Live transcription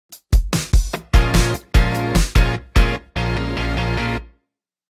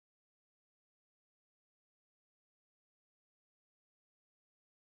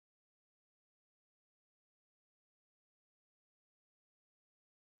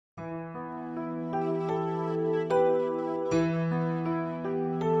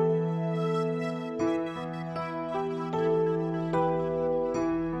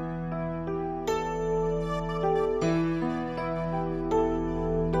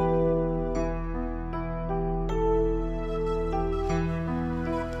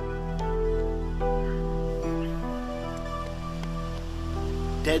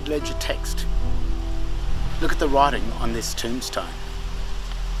dead ledger text. Look at the writing on this tombstone.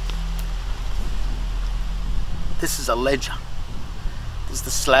 This is a ledger. This is the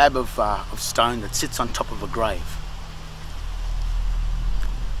slab of stone that sits on top of a grave.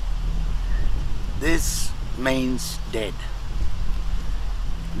 This means dead.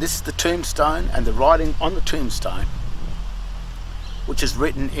 This is the tombstone, and the writing on the tombstone, which is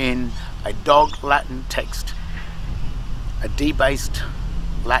written in a dog Latin text, a debased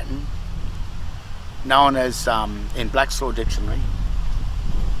Latin, known as, in Black's Law Dictionary,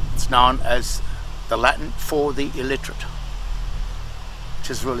 it's known as the Latin for the illiterate,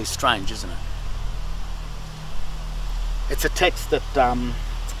 which is really strange, isn't it? It's a text that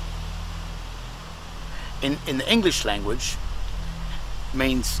in the English language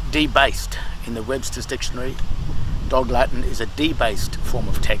means debased. In the Webster's Dictionary, dog Latin is a debased form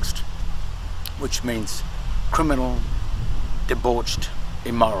of text, which means criminal, debauched,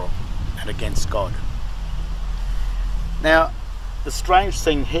 immoral, and against God. Now, the strange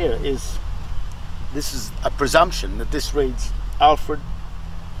thing here is, this is a presumption that this reads Alfred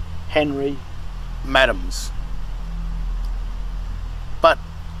Henry Madams. But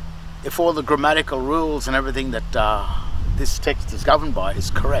if all the grammatical rules and everything that this text is governed by is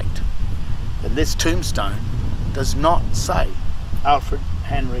correct, then this tombstone does not say Alfred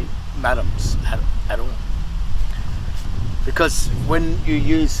Henry Madams at all. Because when you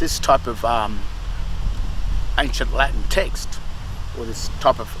use this type of ancient Latin text, or this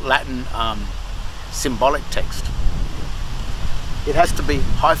type of Latin symbolic text, it has to be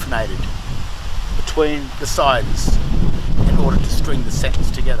hyphenated between the sides in order to string the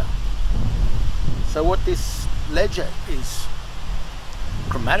sentence together. So what this ledger is,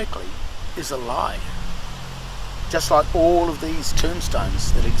 grammatically, is a lie. Just like all of these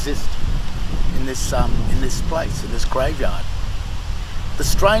tombstones that exist in this place, in this graveyard. The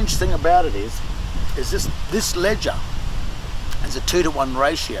strange thing about it is this ledger has a 2-to-1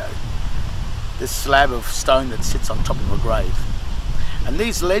 ratio, this slab of stone that sits on top of a grave. And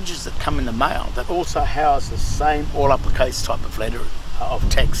these ledgers that come in the mail, that also house the same all uppercase type of letter of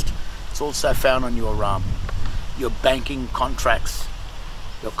text. It's also found on your banking contracts,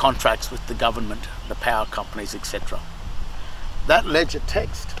 your contracts with the government, the power companies, etc. That ledger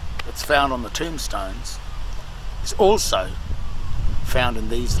text that's found on the tombstones is also found in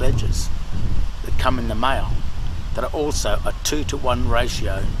these ledgers that come in the mail, that are also a 2-to-1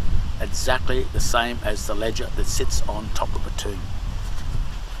 ratio, exactly the same as the ledger that sits on top of a tomb.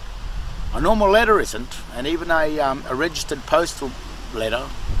 A normal letter isn't, and even a registered postal letter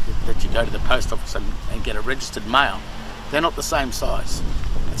that you go to the post office and get a registered mail, they're not the same size.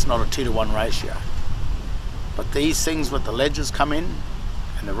 It's not a 2-to-1 ratio. But these things with the ledgers come in,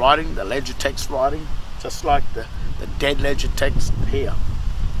 and the writing, the ledger text writing, just like the dead ledger text here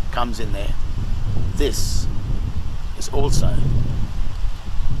comes in there. This is also,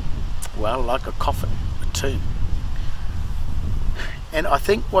 well, like a coffin, a tomb. And I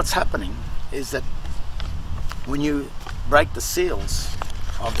think what's happening is that when you break the seals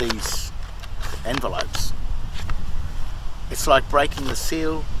of these envelopes, it's like breaking the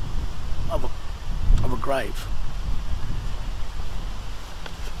seal of a grave.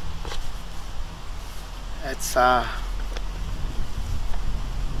 That's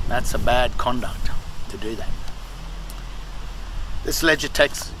a bad conduct to do that. This ledger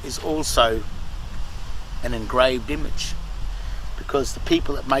text is also an engraved image, because the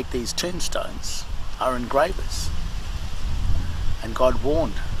people that make these tombstones are engravers, and God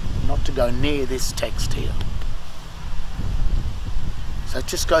warned not to go near this text here. So it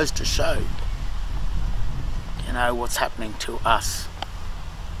just goes to show, you know, what's happening to us.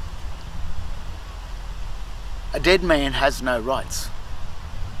 A dead man has no rights.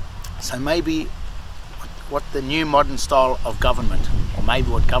 So maybe what the new modern style of government, or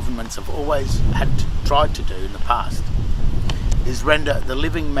maybe what governments have always tried to do in the past, is render the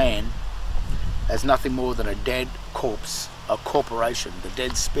living man as nothing more than a dead corpse, a corporation, the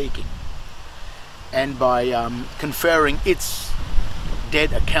dead speaking. And by conferring its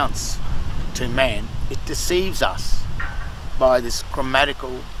dead accounts to man, it deceives us by this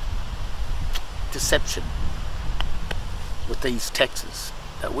grammatical deception with these texts,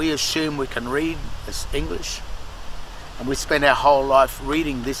 that we assume we can read as English, and we spend our whole life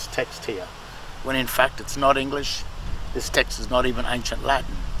reading this text here, when in fact it's not English. This text is not even ancient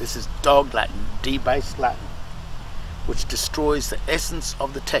Latin. This is dog Latin, debased Latin, which destroys the essence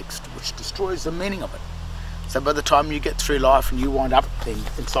of the text, which destroys the meaning of it. So by the time you get through life and you wind up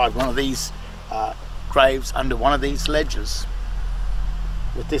inside one of these graves, under one of these ledgers,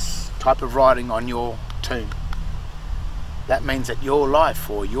 with this type of writing on your tomb, that means that your life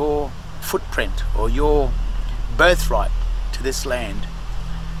or your footprint or your birthright to this land,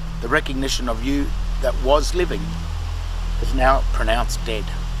 the recognition of you that was living, is now pronounced dead.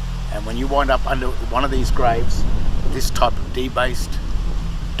 And when you wind up under one of these graves, this type of debased,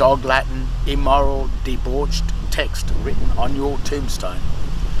 dog Latin, immoral, debauched text written on your tombstone,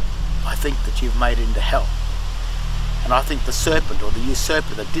 I think that you've made it into hell. And I think the serpent or the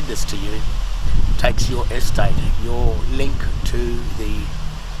usurper that did this to you takes your estate, your link to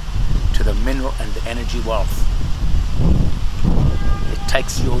the mineral and the energy wealth. It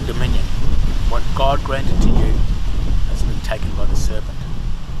takes your dominion. What God granted to you has been taken by the serpent.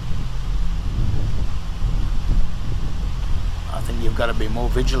 I think you've got to be more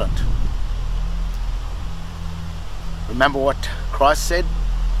vigilant. Remember what Christ said?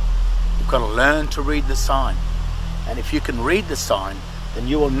 You've got to learn to read the sign. And if you can read the sign, then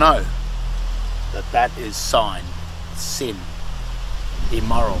you will know that that is sign, sin,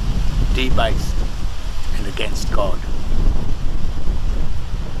 immoral, debased, and against God.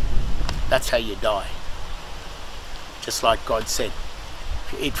 That's how you die. Just like God said,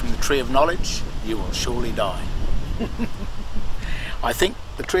 if you eat from the tree of knowledge, you will surely die. I think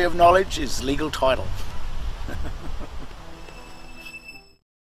the tree of knowledge is legal title.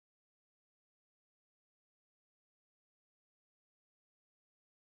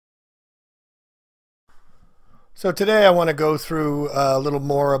 So today I want to go through a little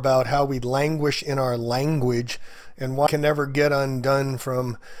more about how we languish in our language and why we can never get undone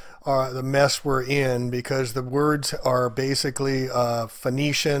from the mess we're in, because the words are basically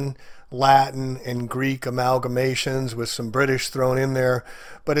Phoenician, Latin, and Greek amalgamations with some British thrown in there.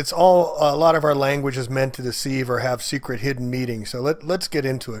 But it's all, a lot of our language is meant to deceive or have secret hidden meanings. So let's get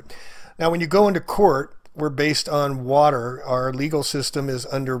into it. Now, when you go into court, we're based on water. Our legal system is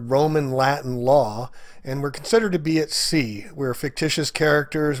under Roman Latin law, and we're considered to be at sea. We're fictitious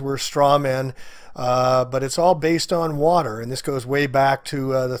characters, we're straw men, but it's all based on water. And this goes way back to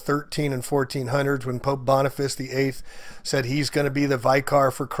the 13 and 1400s when Pope Boniface VIII said he's going to be the vicar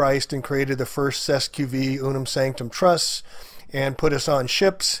for Christ and created the first SQV Unum Sanctum Trusts and put us on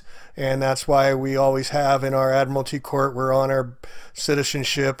ships. And that's why we always have in our Admiralty Court, we're on our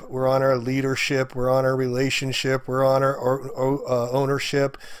citizenship, we're on our leadership, we're on our relationship, we're on our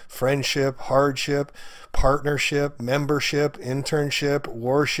ownership, friendship, hardship, partnership, membership, internship,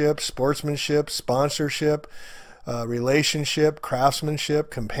 warship, sportsmanship, sponsorship, relationship, craftsmanship,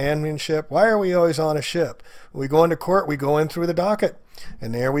 companionship. Why are we always on a ship? When we go into court, we go in through the docket,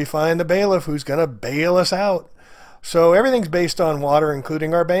 and there we find the bailiff who's going to bail us out. So everything's based on water,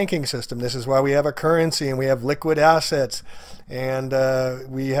 including our banking system. This is why we have a currency and we have liquid assets, and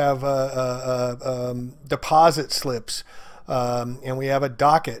we have deposit slips, and we have a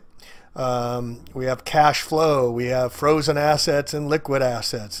docket. We have cash flow, we have frozen assets and liquid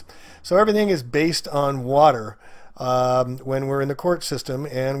assets. So everything is based on water when we're in the court system,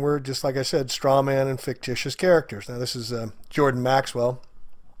 and we're, just like I said, straw man and fictitious characters. Now this is Jordan Maxwell,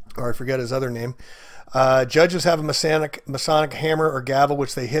 or I forget his other name. Judges have a Masonic hammer or gavel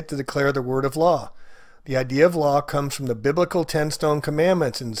which they hit to declare the word of law. The idea of law comes from the biblical 10 stone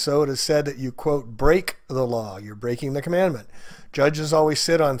commandments, and so it is said that you, quote, break the law. You're breaking the commandment. Judges always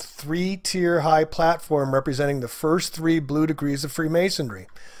sit on 3-tier high platform representing the first 3 blue degrees of Freemasonry.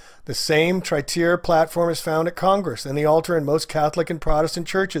 The same tri-tier platform is found at Congress and the altar in most Catholic and Protestant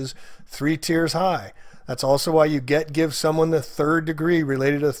churches, 3 tiers high. That's also why you give someone the 3rd degree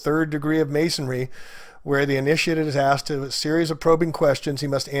related to the 3rd degree of Masonry, where the initiate is asked a series of probing questions he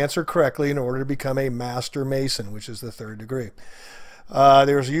must answer correctly in order to become a Master Mason, which is the 3rd degree.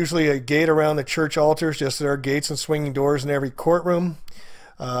 There's usually a gate around the church altars, just as there are gates and swinging doors in every courtroom,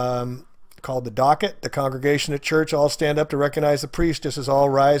 called the docket. The congregation at church all stand up to recognize the priest, just as all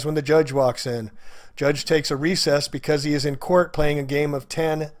rise when the judge walks in. Judge takes a recess because he is in court playing a game of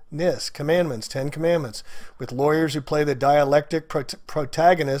 10 commandments, 10 commandments, with lawyers who play the dialectic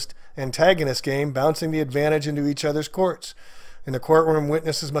protagonist-antagonist game, bouncing the advantage into each other's courts. In the courtroom,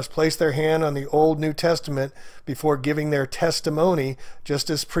 witnesses must place their hand on the Old New Testament before giving their testimony, just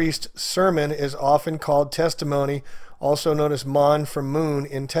as priest's sermon is often called testimony, also known as mon from moon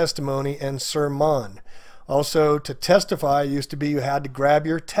in testimony, and sermon. Also, to testify used to be you had to grab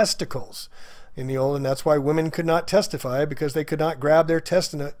your testicles in the old, and that's why women could not testify, because they could not grab their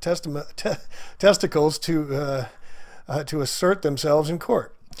testicles to assert themselves in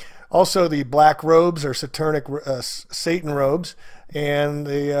court. Also, the black robes are Satan robes, and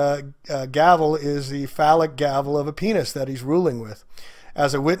the gavel is the phallic gavel of a penis that he's ruling with.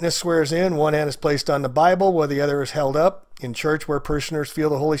 As a witness swears in, one hand is placed on the Bible while the other is held up. In church, where parishioners feel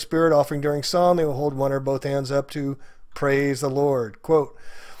the Holy Spirit offering during psalm, they will hold one or both hands up to Praise the Lord. Quote,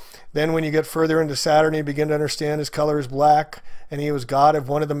 then when you get further into Saturn, you begin to understand his color is black, and he was god of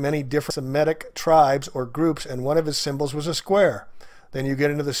one of the many different Semitic tribes or groups, and one of his symbols was a square. Then you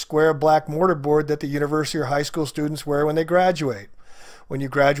get into the square black mortarboard that the university or high school students wear when they graduate. When you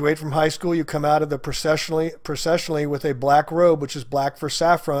graduate from high school, you come out of the processionally with a black robe, which is black for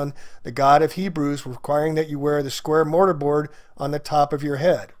Saffron, the god of Hebrews, requiring that you wear the square mortarboard on the top of your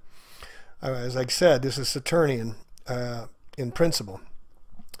head. As I said, this is Saturnian in principle.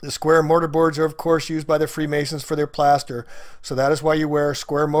 The square mortarboards are, of course, used by the Freemasons for their plaster, so that is why you wear a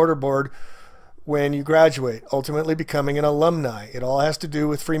square mortarboard when you graduate, ultimately becoming an alumni. It all has to do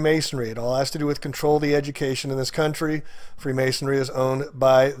with Freemasonry. It all has to do with control of the education in this country. Freemasonry is owned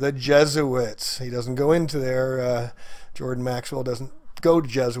by the Jesuits. He doesn't go into there. Jordan Maxwell doesn't go to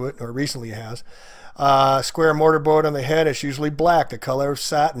Jesuit, or recently has. Square mortarboard on the head is usually black, the color of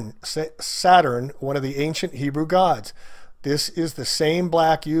Saturn, one of the ancient Hebrew gods. This is the same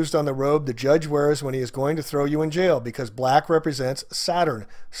black used on the robe the judge wears when he is going to throw you in jail, because black represents Saturn.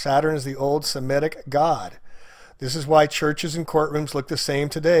 Saturn is the old Semitic god. This is why churches and courtrooms look the same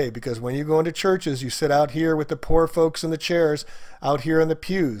today, because when you go into churches, you sit out here with the poor folks in the chairs out here in the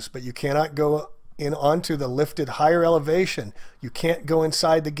pews, but you cannot go in onto the lifted higher elevation. You can't go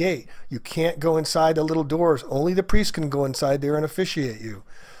inside the gate. You can't go inside the little doors. Only the priest can go inside there and officiate you.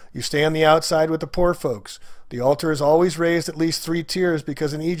 You stay on the outside with the poor folks. The altar is always raised at least 3 tiers,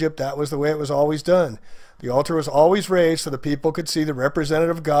 because in Egypt that was the way it was always done. The altar was always raised so the people could see the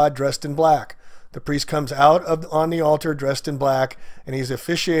representative of God dressed in black. The priest comes out on the altar dressed in black, and he's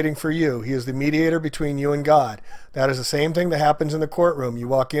officiating for you. He is the mediator between you and God. That is the same thing that happens in the courtroom. You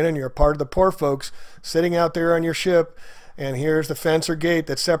walk in and you're a part of the poor folks sitting out there on your ship, and here's the fence or gate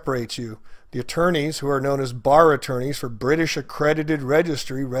that separates you. The attorneys, who are known as bar attorneys for British Accredited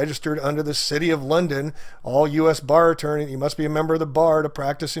Registry, registered under the City of London, all U.S. bar attorneys, you must be a member of the bar to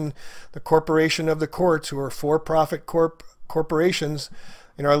practice in the corporation of the courts, who are for-profit corporations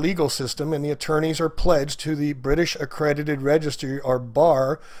in our legal system, and the attorneys are pledged to the British Accredited Registry, or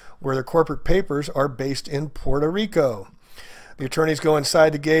bar, where their corporate papers are based in Puerto Rico. The attorneys go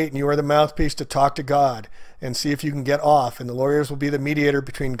inside the gate, and you are the mouthpiece to talk to God and see if you can get off, and the lawyers will be the mediator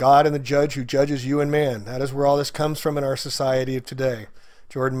between God and the judge who judges you and man. That is where all this comes from in our society of today.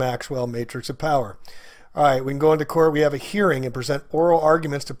 Jordan Maxwell, Matrix of Power. All right, we can go into court. We have a hearing and present oral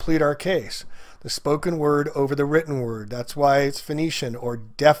arguments to plead our case. The spoken word over the written word. That's why it's Phoenician, or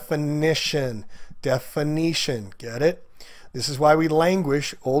definition. Definition. Get it? This is why we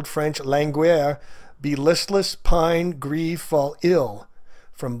languish, Old French languere, be listless, pine, grieve, fall ill.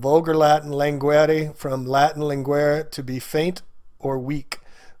 From vulgar Latin languere, from Latin linguere, to be faint or weak,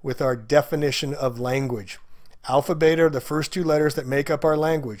 with our definition of language. Alpha, beta are the first 2 letters that make up our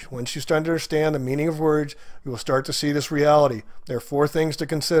language. Once you start to understand the meaning of words, you will start to see this reality. There are 4 things to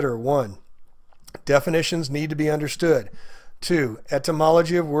consider. 1, definitions need to be understood. 2,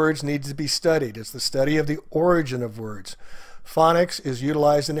 etymology of words needs to be studied. It's the study of the origin of words. Phonics is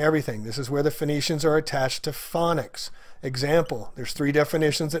utilized in everything. This is where the Phoenicians are attached to phonics. Example, there's 3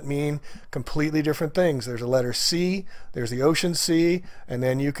 definitions that mean completely different things. There's a letter C, there's the ocean C, and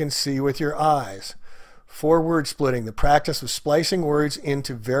then you can see with your eyes. 4, word splitting, the practice of splicing words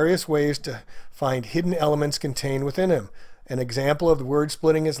into various ways to find hidden elements contained within them. An example of the word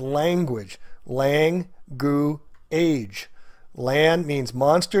splitting is language. Lang, gu, age. Lan means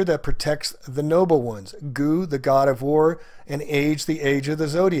monster that protects the noble ones. Gu, the god of war, and age, the age of the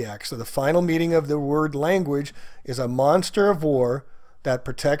zodiac. So the final meaning of the word language is a monster of war that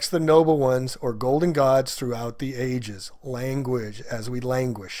protects the noble ones, or golden gods, throughout the ages. Language, as we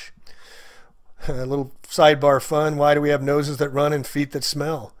languish. A little sidebar fun. Why do we have noses that run and feet that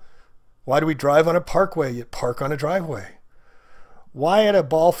smell? Why do we drive on a parkway yet park on a driveway? Why at a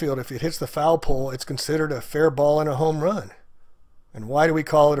ball field, if it hits the foul pole, it's considered a fair ball and a home run? And why do we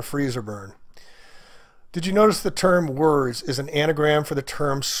call it a freezer burn? Did you notice the term words is an anagram for the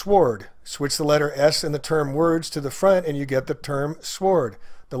term sword? Switch the letter S in the term words to the front and you get the term sword.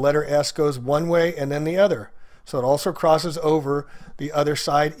 The letter S goes one way and then the other. So it also crosses over the other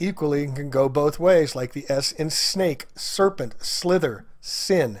side equally and can go both ways, like the S in snake, serpent, slither,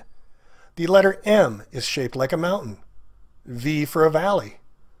 sin. The letter M is shaped like a mountain. V for a valley.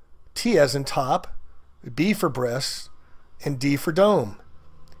 T as in top, B for breast, and D for dome,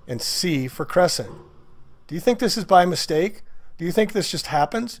 and C for crescent. Do you think this is by mistake? Do you think this just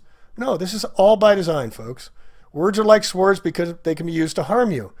happens? No, this is all by design, folks. Words are like swords because they can be used to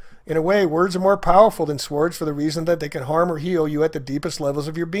harm you. In a way, words are more powerful than swords for the reason that they can harm or heal you at the deepest levels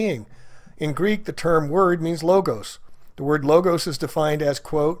of your being. In Greek, the term word means logos. The word logos is defined as,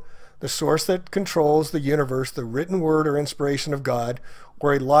 quote, the source that controls the universe, the written word or inspiration of God,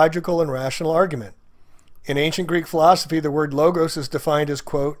 or a logical and rational argument. In ancient Greek philosophy, the word logos is defined as,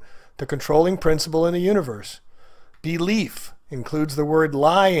 quote, the controlling principle in the universe. Belief includes the word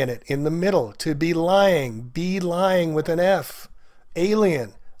lie in it, in the middle, to be lying with an F.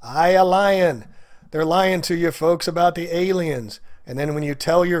 Alien, a lion. They're lying to you folks about the aliens. And then when you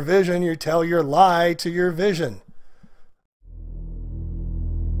tell your vision, you tell your lie to your vision.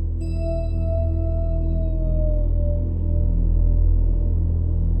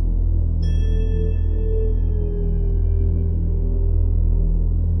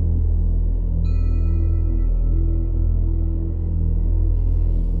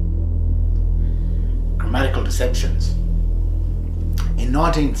 Grammatical deceptions. In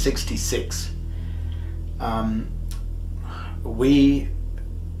 1966, we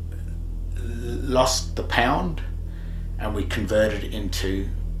lost the pound and we converted it into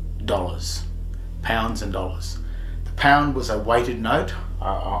dollars, pounds and dollars. The pound was a weighted note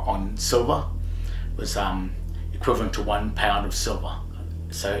on silver, was equivalent to 1 pound of silver.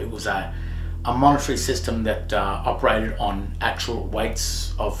 So it was a monetary system that operated on actual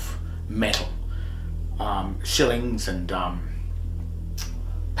weights of metal, shillings and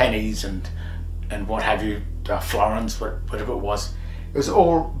pennies and what have you, florins, whatever it was. It was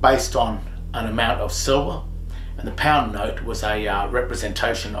all based on an amount of silver, and the pound note was a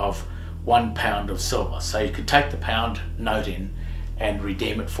representation of 1 pound of silver. So you could take the pound note in and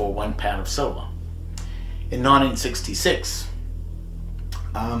redeem it for 1 pound of silver. In 1966,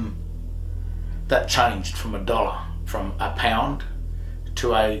 that changed from from a pound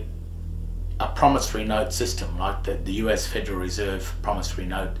to a promissory note system, like the US Federal Reserve promissory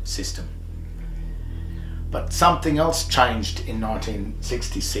note system. But something else changed in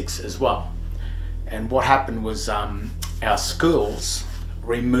 1966 as well. And what happened was our schools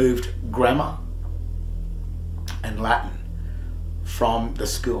removed grammar and Latin from the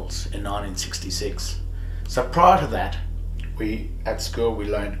schools in 1966. So prior to that, at school we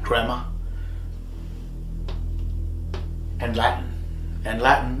learned grammar and Latin. And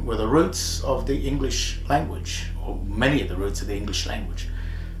Latin were the roots of the English language, or many of the roots of the English language.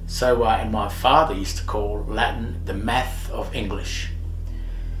 So, and my father used to call Latin the math of English.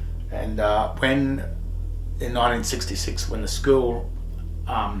 And when, in 1966, when the school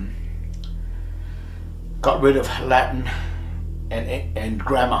got rid of Latin and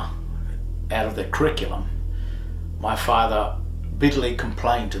grammar out of the curriculum, my father bitterly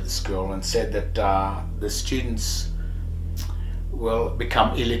complained to the school and said that the students will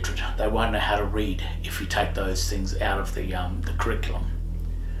become illiterate. They won't know how to read if you take those things out of the curriculum.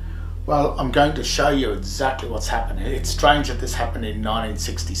 Well, I'm going to show you exactly what's happening. It's strange that this happened in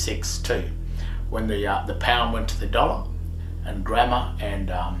 1966 too, when the pound went to the dollar and grammar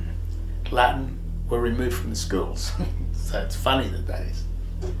and Latin were removed from the schools. So it's funny that is.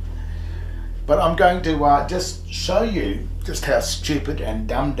 But I'm going to just show you just how stupid and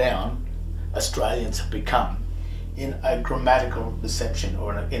dumbed down Australians have become in a grammatical deception,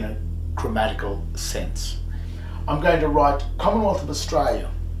 or in a grammatical sense. I'm going to write Commonwealth of Australia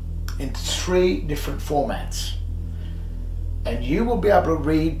in 3 different formats, and you will be able to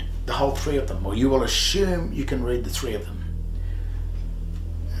read the whole 3 of them, or you will assume you can read the 3 of them.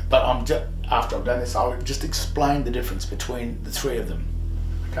 But after I've done this, I'll just explain the difference between the 3 of them.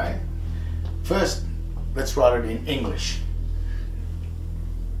 Okay? First, let's write it in English.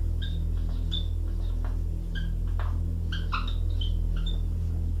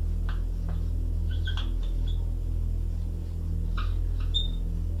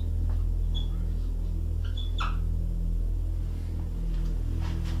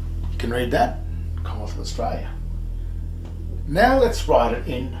 You can read that, Commonwealth of Australia. Now let's write it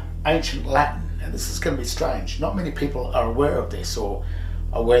in ancient Latin. And this is going to be strange. Not many people are aware of this or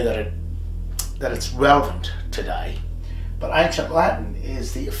aware that it's relevant today. But ancient Latin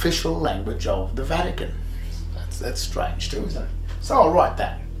is the official language of the Vatican. That's strange too, isn't it? So I'll write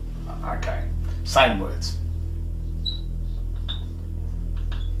that. Okay, same words.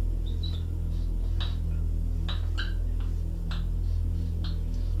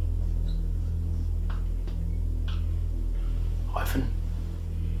 Hyphen.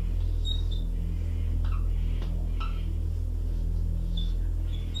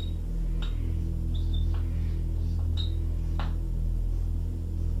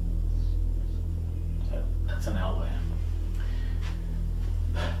 So that's an L there.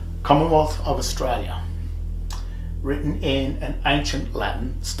 Commonwealth of Australia, written in an ancient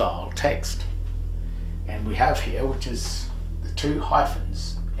Latin style text. And we have here, which is the 2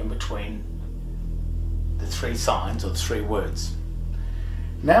 hyphens in between the 3 signs or the 3 words.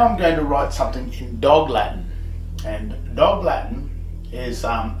 Now I'm going to write something in Dog Latin, and Dog Latin is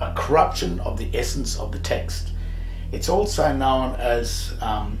a corruption of the essence of the text. It's also known as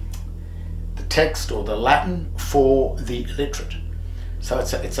the text or the Latin for the illiterate. So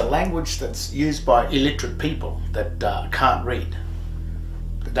it's a language that's used by illiterate people that can't read,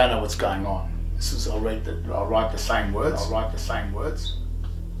 that don't know what's going on. This is, I'll write the same words.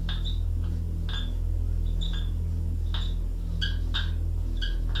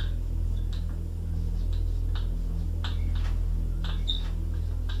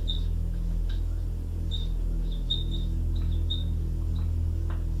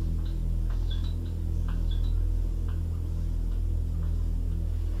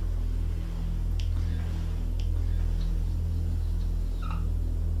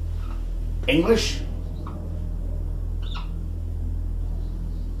 English,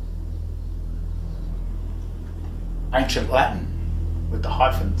 Ancient Latin with the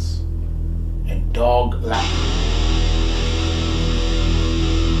hyphens, and Dog Latin.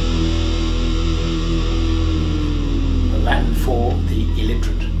 The Latin for the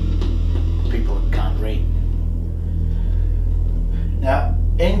illiterate, people that can't read. Now,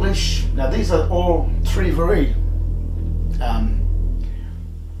 English, these are all three very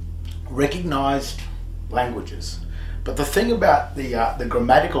recognized languages, but the thing about the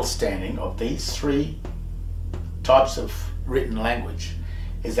grammatical standing of these three types of written language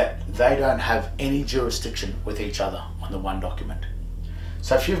is that they don't have any jurisdiction with each other on the one document.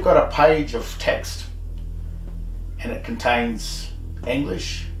 So if you've got a page of text and it contains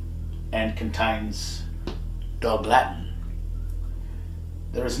English and contains Dog Latin,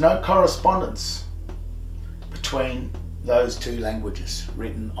 there is no correspondence between those two languages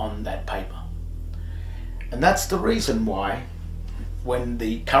written on that paper. And that's the reason why when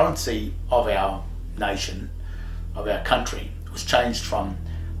the currency of our nation, of our country, was changed from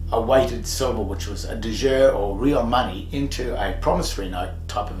a weighted silver, which was a de jure or real money, into a promissory note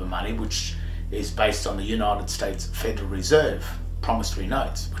type of a money, which is based on the United States Federal Reserve promissory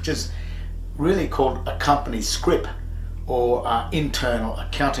notes, which is really called a company scrip or internal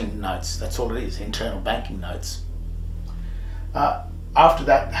accounting notes. That's all it is, internal banking notes. After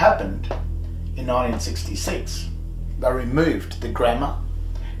that happened in 1966, they removed the grammar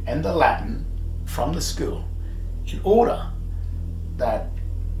and the Latin from the school in order that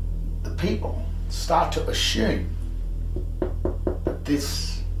the people start to assume that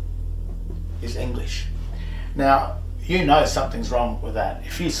this is English. Now, you know something's wrong with that.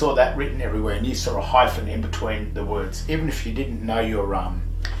 If you saw that written everywhere and you saw a hyphen in between the words, even if you didn't know your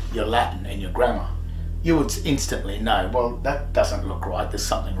Latin and your grammar, you would instantly know, well, that doesn't look right, there's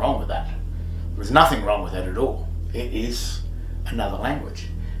something wrong with that. There's nothing wrong with that at all. It is another language.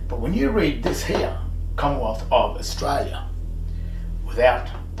 But when you read this here, Commonwealth of Australia, without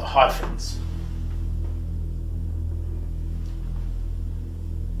the hyphens,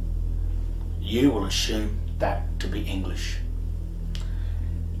 you will assume that to be English.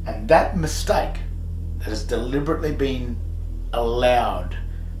 And that mistake that has deliberately been allowed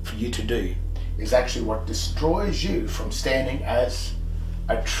for you to do is actually what destroys you from standing as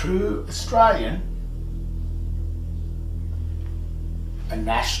a true Australian, a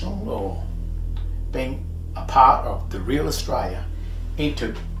national, or being a part of the real Australia,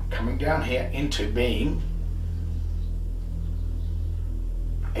 into coming down here into being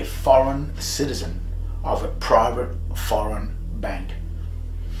a foreign citizen of a private foreign bank.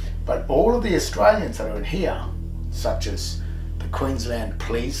 But all of the Australians that are in here, such as the Queensland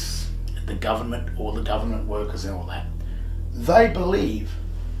Police, the government, all the government workers and all that, they believe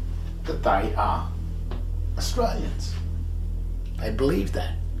that they are Australians. They believe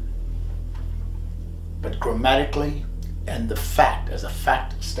that. But grammatically, and the fact, as a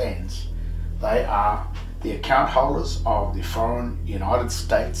fact stands, they are the account holders of the foreign United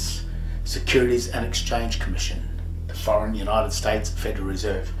States Securities and Exchange Commission, the foreign United States Federal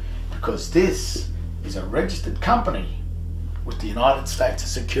Reserve, because this is a registered company with the United States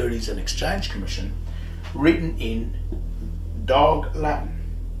Securities and Exchange Commission, written in Dog Latin.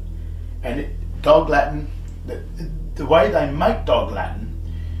 And Dog Latin, the way they make Dog Latin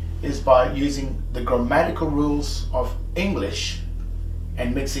is by using the grammatical rules of English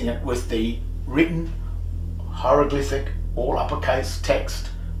and mixing it with the written hieroglyphic, all uppercase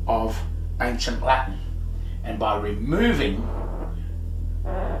text of Ancient Latin. And by removing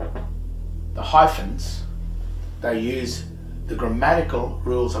the hyphens, they use the grammatical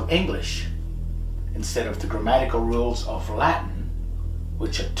rules of English instead of the grammatical rules of Latin,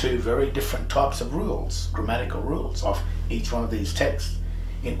 which are two very different types of rules, grammatical rules of each one of these texts,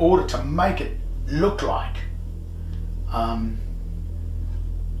 in order to make it look like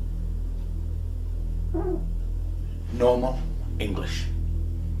normal English.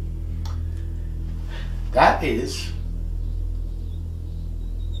 That is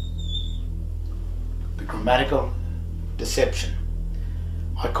the grammatical deception.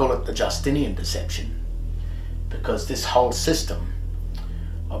 I call it the Justinian deception, because this whole system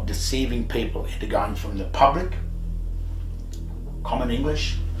of deceiving people into going from the public, common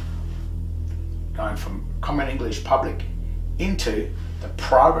English, going from common English public into the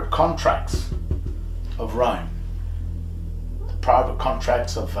private contracts of Rome, the private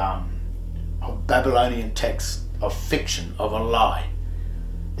contracts of Babylonian texts, of fiction, of a lie,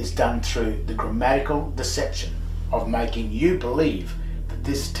 is done through the grammatical deception of making you believe that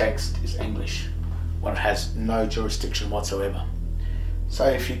this text is English when it has no jurisdiction whatsoever. So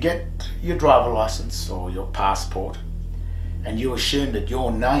if you get your driver license or your passport and you assume that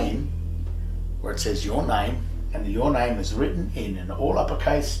your name, where it says your name, and your name is written in an all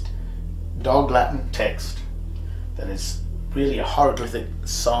uppercase dog Latin text that is really a hieroglyphic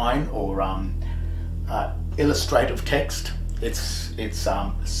sign or illustrative text, it's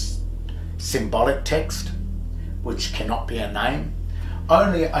symbolic text which cannot be a name.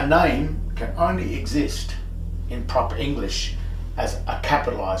 Only a name can only exist in proper English as a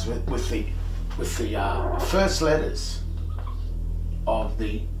capitalized with the first letters of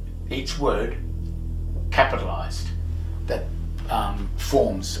each word capitalized, that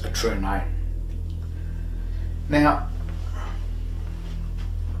forms a true name. Now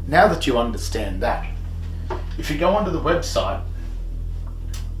that you understand that, if you go onto the website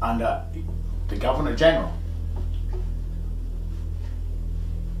under the Governor General,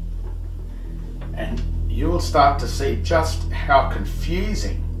 and you will start to see just how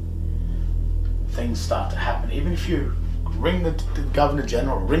confusing things start to happen. Even if you ring the Governor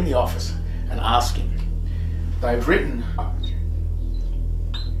General, ring the office and ask him, they've written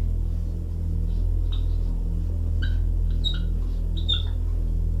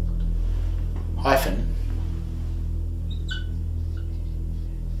hyphen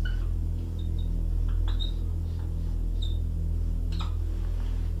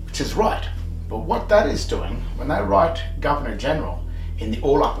which is right. But what that is doing, when they write Governor General in the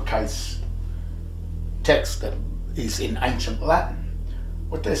all uppercase text that is in ancient Latin,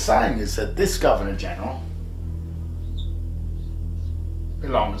 what they're saying is that this Governor General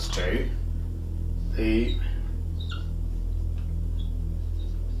belongs to the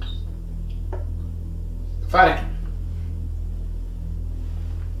Vatican.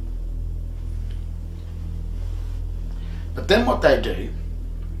 But then what they do,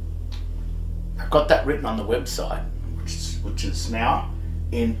 they've got that written on the website, which is now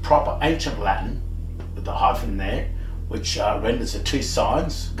in proper ancient Latin with the hyphen there, which renders the two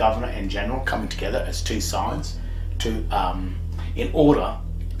signs, governor and general, coming together as two signs to in order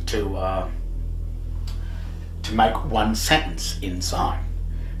to make one sentence inside.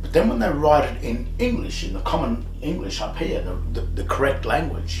 But then when they write it in English, in the common English up here, the correct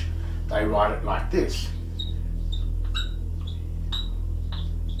language, they write it like this.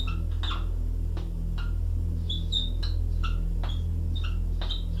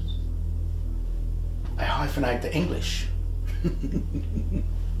 They hyphenate the English.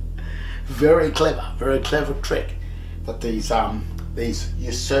 Very clever trick that these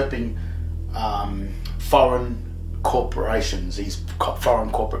usurping foreign corporations, these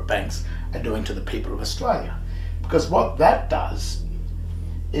foreign corporate banks are doing to the people of Australia. Because what that does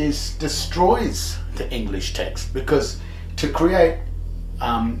is destroys the English text, because to create,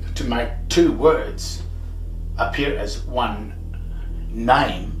 to make two words appear as one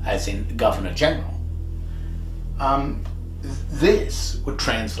name, as in Governor General, this would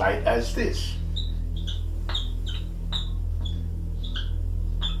translate as this.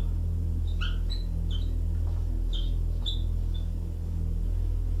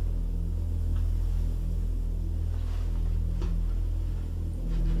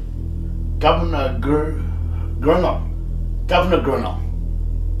 Governor Grunow. Governor Grunow.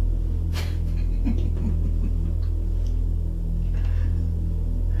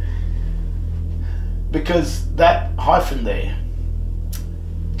 Because that hyphen there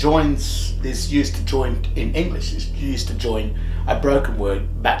is used to join in English, is used to join a broken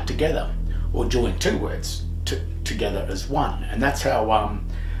word back together, or join two words together as one. And that's how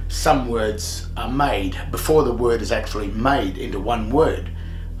some words are made before the word is actually made into one word.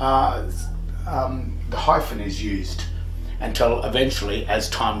 The hyphen is used until eventually, as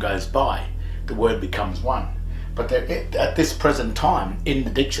time goes by, the word becomes one. But at this present time in the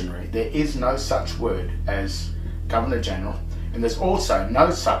dictionary, there is no such word as Governor General, and there's also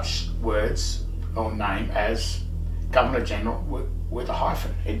no such words or name as Governor General with a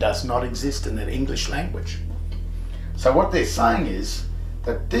hyphen. It does not exist in the English language. So what they're saying is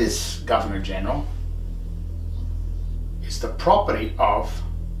that this Governor General is the property of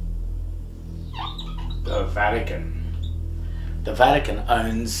the Vatican. The Vatican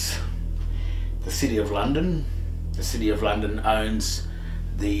owns the City of London. The City of London owns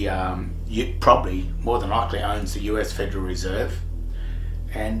the, probably more than likely owns the US Federal Reserve.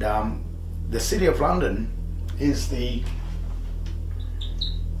 And the City of London is the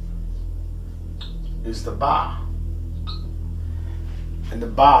bar. And the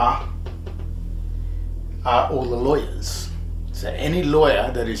bar are all the lawyers. So any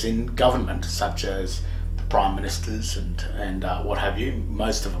lawyer that is in government, such as the prime ministers and what have you,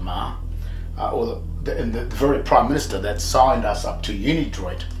 most of them are, or the very prime minister that signed us up to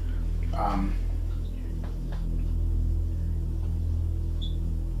Unidroit,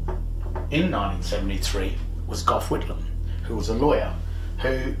 in 1973 was Gough Whitlam, who was a lawyer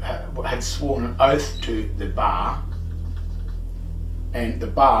who had sworn an oath to the bar, and the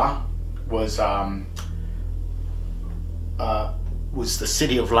bar was the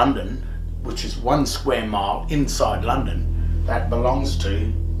City of London, which is 1 square mile inside London, that belongs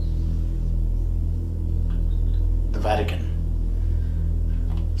to the Vatican.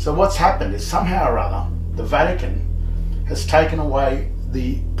 So what's happened is somehow or other the Vatican has taken away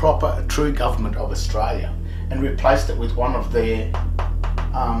the proper true government of Australia and replaced it with one of their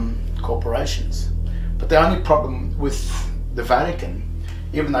corporations. But the only problem with the Vatican,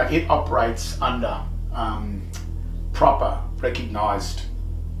 even though it operates under proper recognised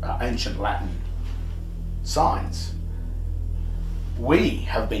ancient Latin signs, we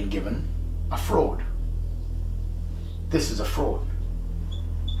have been given a fraud. This is a fraud.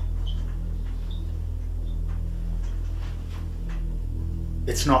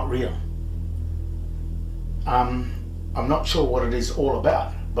 It's not real. I'm not sure what it is all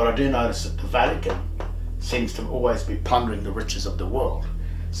about, but I do notice that the Vatican seems to always be plundering the riches of the world.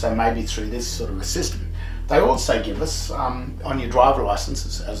 So maybe through this sort of a system. They also give us, on your driver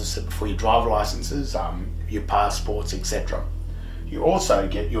licenses, as I said before, your driver licenses, your passports, etc. You also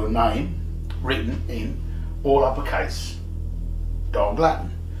get your name written in all uppercase Dog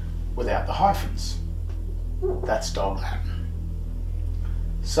Latin, without the hyphens. That's Dog Latin.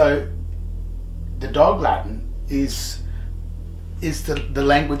 So the Dog Latin is the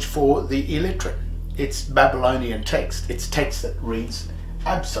language for the illiterate. It's Babylonian text. It's text that reads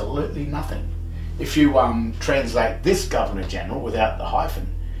absolutely nothing. If you translate this Governor General without the hyphen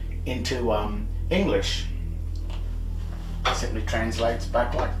into English, it simply translates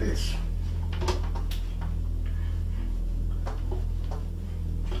back like this.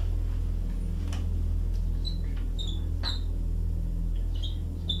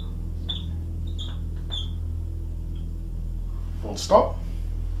 Full stop,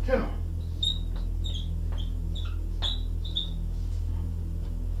 General.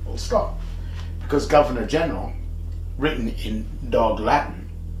 Full stop. Because Governor General, written in Dog Latin,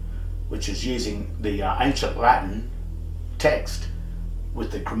 which is using the ancient Latin text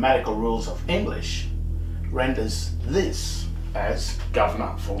with the grammatical rules of English, renders this as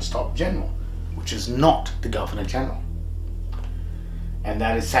Governor full stop General, which is not the Governor General. And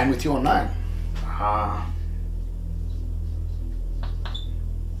that is same with your name.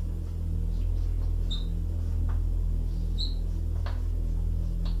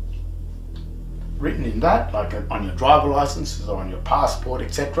 Written in that, like on your driver licenses or on your passport,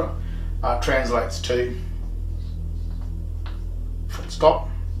 etc., translates to full stop,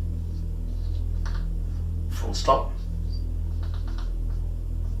 full stop,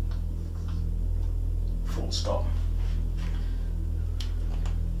 full stop.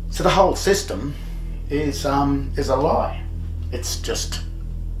 So the whole system is a lie. It's just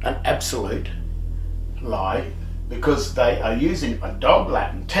an absolute lie, because they are using a Dog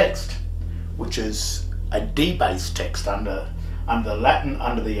Latin text, which is a debased text under Latin,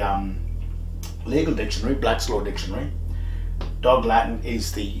 under the legal dictionary, Black's Law Dictionary. Dog Latin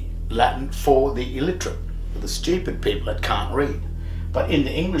is the Latin for the illiterate, for the stupid people that can't read. But in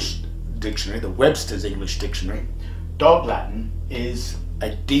the English dictionary, the Webster's English Dictionary, Dog Latin is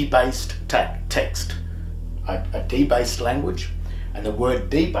a debased text, a debased language, and the word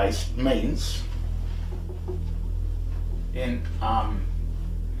debased means in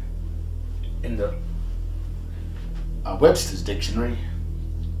the Webster's Dictionary,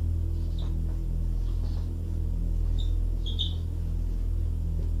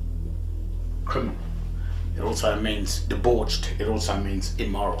 criminal. It also means debauched. It also means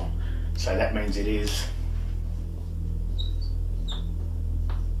immoral. So that means it is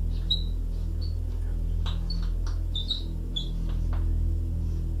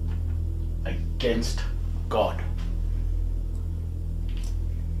against God.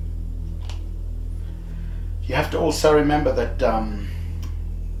 You have to also remember that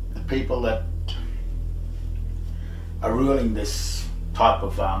the people that are ruling this type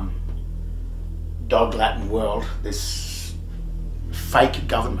of dog Latin world, this fake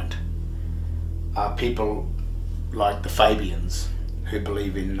government, are people like the Fabians, who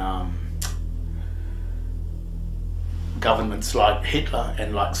believe in governments like Hitler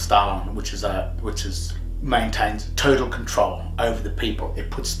and like Stalin, which maintains total control over the people. It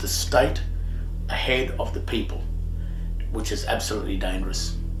puts the state ahead of the people, which is absolutely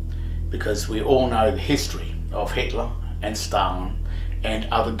dangerous, because we all know the history of Hitler and Stalin and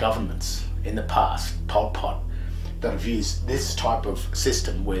other governments in the past, Pol Pot, that have used this type of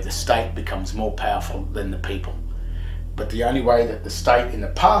system where the state becomes more powerful than the people. But the only way that the state in the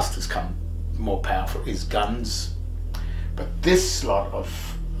past has come more powerful is guns. But this lot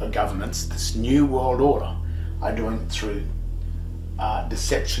of governments, this new world order, are doing it through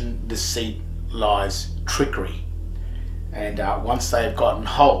deception, deceit, lies, trickery. And once they've gotten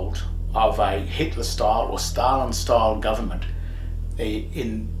hold of a Hitler-style or Stalin-style government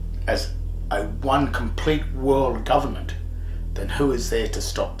as a one complete world government, then who is there to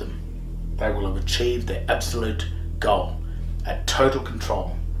stop them? They will have achieved their absolute goal at total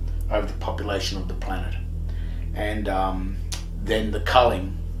control over the population of the planet. And then the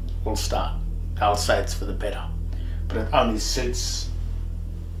culling will start. I'll say it's for the better, but it only suits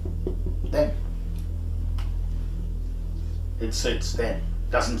them. It suits them.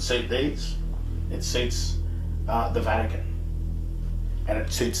 Doesn't suit these. It suits the Vatican, and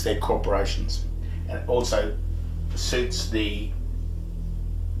it suits their corporations, and it also suits the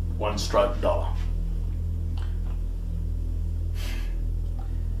one-stroke dollar.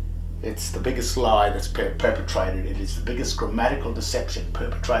 It's the biggest lie that's perpetrated. It is the biggest grammatical deception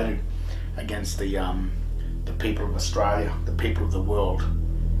perpetrated against the people of Australia, the people of the world.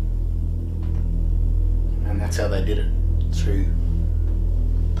 And that's how they did it, through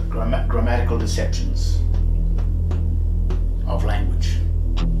the grammatical deceptions of language.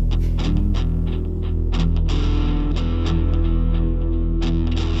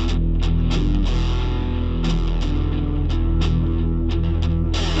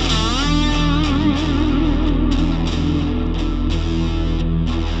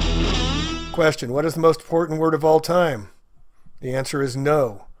 Question: what is the most important word of all time? The answer is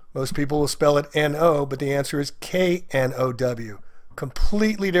no. Most people will spell it N-O, but the answer is K-N-O-W.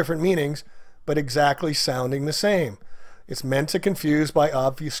 Completely different meanings, but exactly sounding the same. It's meant to confuse by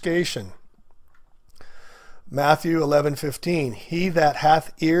obfuscation. Matthew 11:15. He that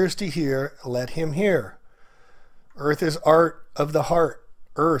hath ears to hear, let him hear. Earth is art of the heart.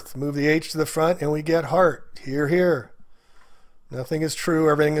 Earth. Move the H to the front and we get heart. Hear, hear. Nothing is true.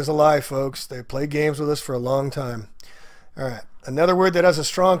 Everything is a lie, folks. They play games with us for a long time. All right. Another word that has a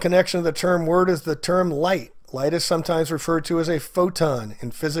strong connection to the term word is the term light. Light is sometimes referred to as a photon.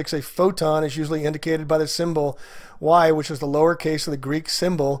 In physics, a photon is usually indicated by the symbol Y, which is the lowercase of the Greek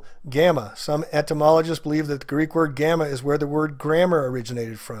symbol gamma. Some etymologists believe that the Greek word gamma is where the word grammar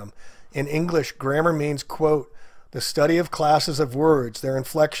originated from. In English, grammar means, quote, the study of classes of words, their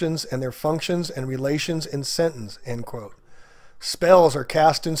inflections and their functions and relations in sentence, end quote. Spells are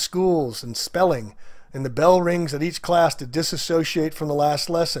cast in schools and spelling, and the bell rings at each class to disassociate from the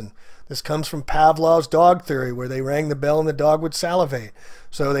last lesson. This comes from Pavlov's dog theory, where they rang the bell and the dog would salivate.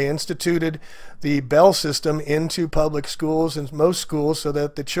 So they instituted the bell system into public schools and most schools so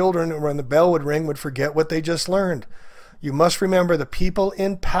that the children, when the bell would ring, would forget what they just learned. You must remember the people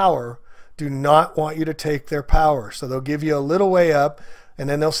in power do not want you to take their power. So they'll give you a little way up, and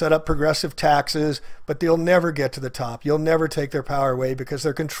then they'll set up progressive taxes, but they'll never get to the top. You'll never take their power away because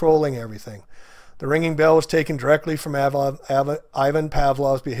they're controlling everything. The ringing bell was taken directly from Ivan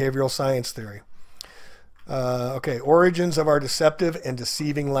Pavlov's behavioral science theory. Okay, origins of our deceptive and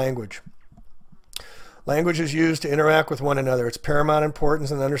deceiving language. Language is used to interact with one another. It's paramount importance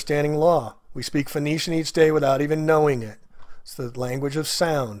in understanding law. We speak Phoenician each day without even knowing it. It's the language of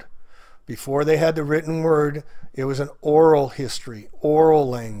sound. Before they had the written word, it was an oral history, oral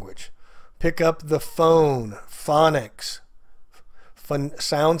language. Pick up the phone, phonics.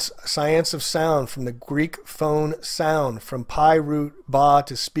 Science of sound, from the Greek phone, sound, from pi root ba,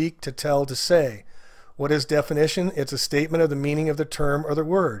 to speak, to tell, to say. What is definition? It's a statement of the meaning of the term or the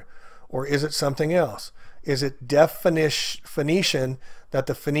word. Or is it something else? Is it Phoenician that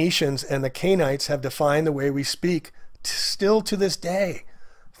the Phoenicians and the Canaanites have defined the way we speak still to this day,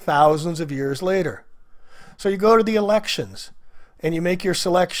 thousands of years later? So you go to the elections and you make your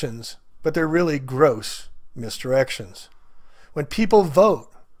selections, but they're really gross misdirections. When people vote,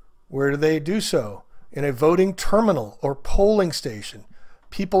 Where do they do so? In a voting terminal or polling station.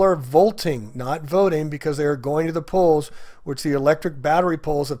 People are voting, not voting, because they are going to the polls, which the electric battery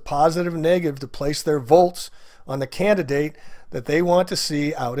polls have positive and negative to place their votes on the candidate that they want to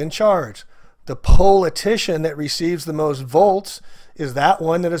see out in charge. The politician that receives the most votes is that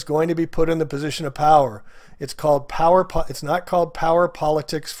one that is going to be put in the position of power. It's called power. It's not called power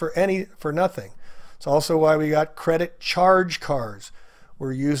politics for nothing. It's also why we got credit charge cards.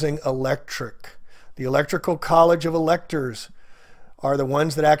 We're using electric. The Electoral College of Electors are the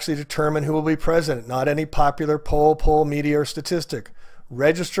ones that actually determine who will be president, not any popular poll, media, or statistic.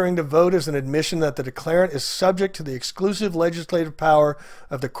 Registering to vote is an admission that the declarant is subject to the exclusive legislative power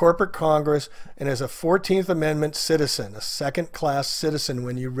of the corporate Congress and is a 14th Amendment citizen, a second-class citizen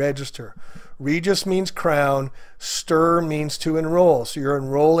when you register. Regis means crown, stir means to enroll, so you're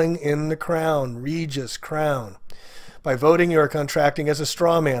enrolling in the crown, regis, crown. By voting, you are contracting as a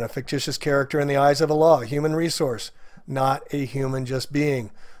straw man, a fictitious character in the eyes of a law, a human resource, not a human just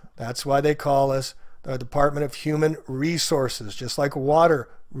being. That's why they call us the Department of Human Resources, just like water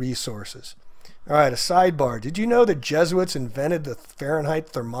resources. All right, a sidebar. Did you know the Jesuits invented the Fahrenheit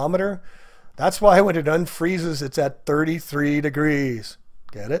thermometer? That's why when it unfreezes, it's at 33 degrees.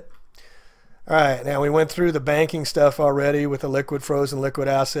 Get it? All right, now we went through the banking stuff already with the liquid, frozen, liquid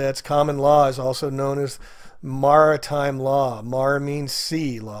assets. Common law is also known as maritime law. Mar means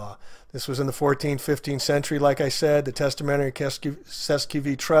sea law. This was in the 14th, 15th century. Like I said, the Testamentary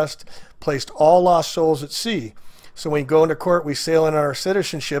Cesquive Trust placed all lost souls at sea. So when we go into court, we sail in on our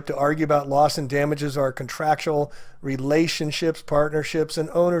citizenship to argue about loss and damages, our contractual relationships, partnerships, and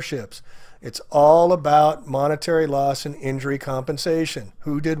ownerships. It's all about monetary loss and injury compensation.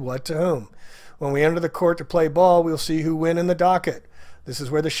 Who did what to whom? When we enter the court to play ball, we'll see who win in the docket. This is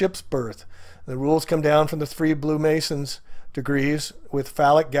where the ship's birth. The rules come down from the 3 Blue Masons degrees with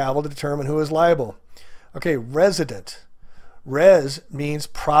phallic gavel to determine who is liable. Okay, resident. Res means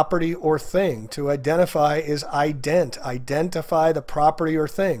property or thing. To identify is ident. Identify the property or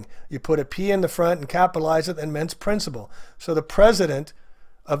thing. You put a P in the front and capitalize it and means principal. So the president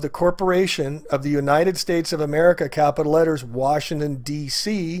of the corporation of the United States of America, capital letters, Washington,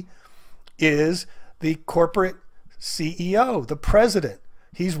 D.C., is the corporate CEO, the president.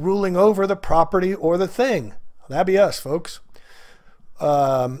 He's ruling over the property or the thing. That'd be us, folks.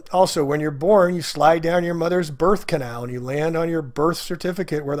 Also, when you're born, you slide down your mother's birth canal and you land on your birth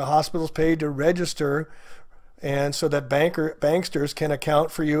certificate where the hospital's paid to register, and so that banksters can account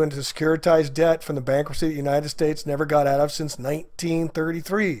for you into securitized debt from the bankruptcy the United States never got out of since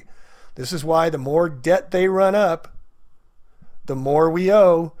 1933. This is why the more debt they run up, the more we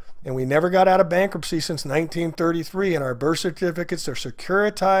owe. And we never got out of bankruptcy since 1933, and our birth certificates are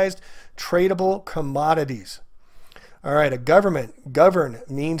securitized, tradable commodities. All right, a government. Govern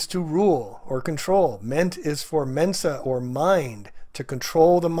means to rule or control. Ment is for mensa or mind, to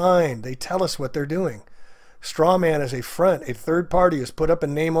control the mind. They tell us what they're doing. Straw man is a front. A third party is put up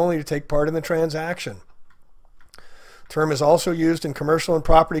in name only to take part in the transaction. Term is also used in commercial and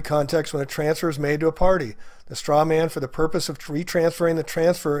property context when a transfer is made to a party. The straw man for the purpose of retransferring the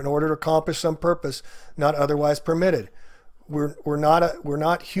transfer in order to accomplish some purpose not otherwise permitted. We're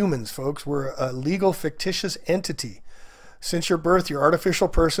not humans, folks. We're a legal fictitious entity. Since your birth, your artificial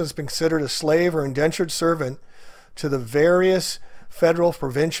person has been considered a slave or indentured servant to the various federal,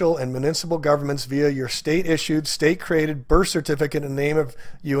 provincial, and municipal governments via your state-issued, state-created birth certificate in the name of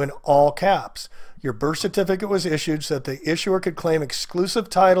you in all caps. Your birth certificate was issued so that the issuer could claim exclusive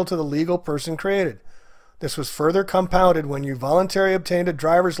title to the legal person created. This was further compounded when you voluntarily obtained a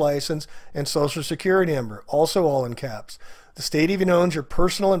driver's license and social security number, also all in caps. The state even owns your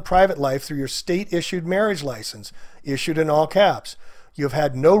personal and private life through your state-issued marriage license, issued in all caps. You have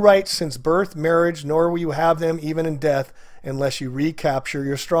had no rights since birth, marriage, nor will you have them even in death unless you recapture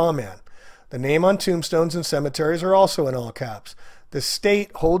your straw man. The name on tombstones and cemeteries are also in all caps. The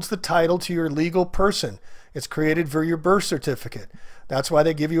state holds the title to your legal person. It's created for your birth certificate. That's why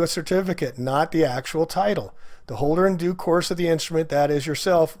they give you a certificate, not the actual title. The holder in due course of the instrument, that is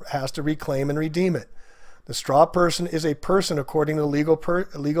yourself, has to reclaim and redeem it. The straw person is a person according to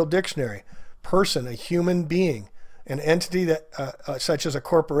the legal dictionary. Person, a human being. An entity that, such as a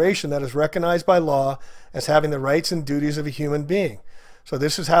corporation that is recognized by law as having the rights and duties of a human being. So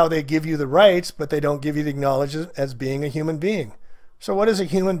this is how they give you the rights, but they don't give you the acknowledgement as being a human being. So what is a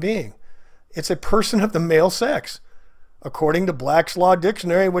human being? It's a person of the male sex. According to Black's Law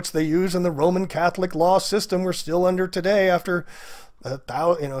Dictionary, which they use in the Roman Catholic law system we're still under today after,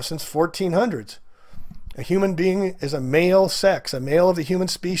 since 1400s. A human being is a male sex, a male of the human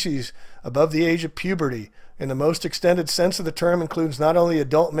species above the age of puberty, in the most extended sense of the term includes not only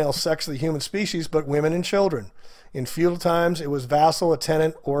adult male sex of the human species, but women and children. In feudal times, it was vassal, a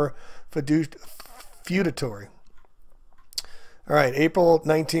tenant, or feudatory. All right, April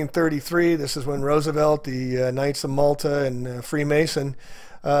 1933, this is when Roosevelt, the Knights of Malta, and Freemason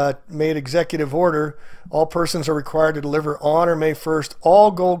made executive order. All persons are required to deliver on or May 1st all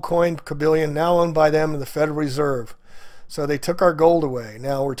gold coin bullion now owned by them in the Federal Reserve. So they took our gold away.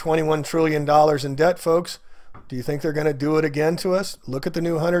 Now we're $21 trillion in debt, folks. Do you think they're going to do it again to us? Look at the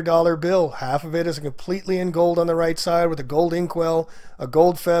new $100 bill. Half of it is completely in gold on the right side with a gold inkwell, a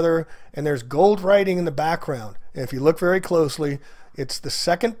gold feather, and there's gold writing in the background. And if you look very closely, it's the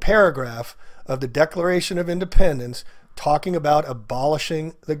second paragraph of the Declaration of Independence talking about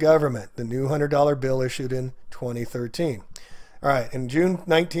abolishing the government, the new $100 bill issued in 2013. All right, in June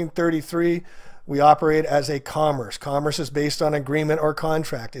 1933, we operate as a commerce. Commerce is based on agreement or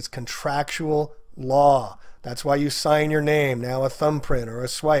contract. It's contractual law. That's why you sign your name, now a thumbprint or a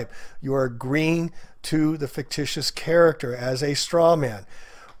swipe. You are agreeing to the fictitious character as a straw man.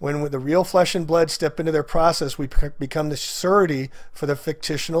 When the real flesh and blood step into their process, we become the surety for the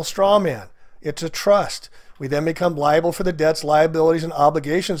fictional straw man. It's a trust. We then become liable for the debts, liabilities, and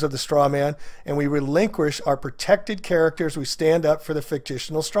obligations of the straw man, and we relinquish our protected characters. We stand up for the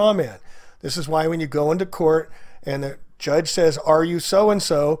fictional straw man. This is why when you go into court and the judge says, "Are you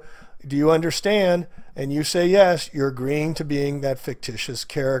so-and-so? Do you understand?" and you say yes, you're agreeing to being that fictitious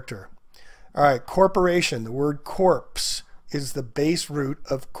character. All right, corporation. The word corpse is the base root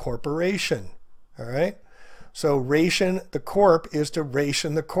of corporation. All right? So ration the corp is to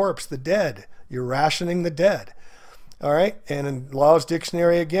ration the corpse, the dead. You're rationing the dead. All right? And in Law's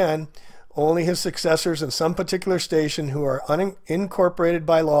Dictionary again, only his successors in some particular station who are unincorporated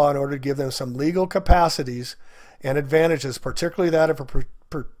by law in order to give them some legal capacities and advantages, particularly that of a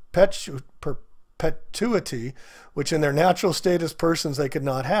perpetuity, which in their natural state as persons they could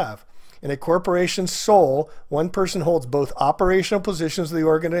not have. In a corporation's soul, one person holds both operational positions of the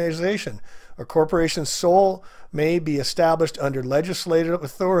organization. A corporation's soul may be established under legislative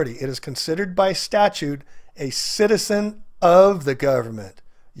authority. It is considered by statute a citizen of the government.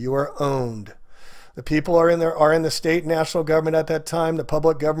 You are owned. The people are in the state and national government at that time. The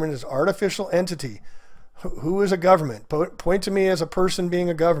public government is an artificial entity. Who is a government? Point to me as a person being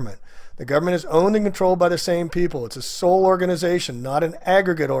a government. The government is owned and controlled by the same people. It's a sole organization, not an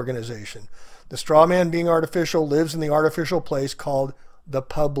aggregate organization. The straw man, being artificial, lives in the artificial place called the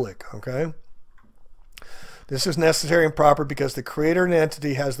public. Okay? This is necessary and proper because the creator and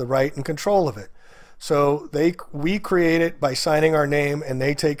entity has the right and control of it. So we create it by signing our name, and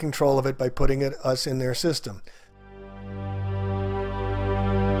they take control of it by putting us in their system.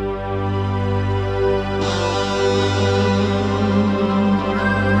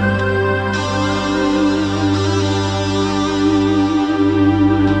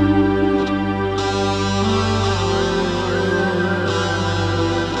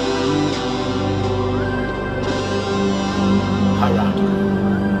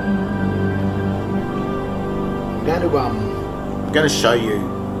 I'm going to show you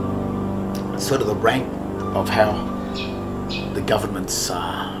sort of the rank of how the governments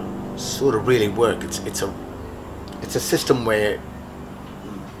sort of really work. It's a system where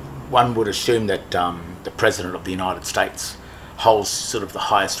one would assume that the President of the United States holds sort of the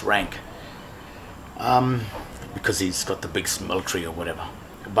highest rank because he's got the biggest military or whatever.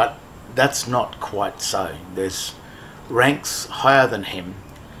 But that's not quite so. There's ranks higher than him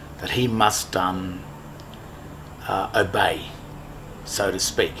that he must obey, so to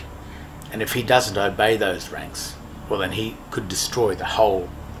speak. And if he doesn't obey those ranks, well, then he could destroy the whole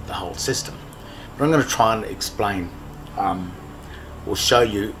system. But I'm going to try and explain or show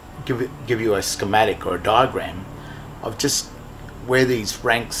you, give you a schematic or a diagram of just where these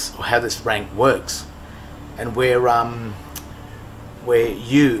ranks, or how this rank works, and where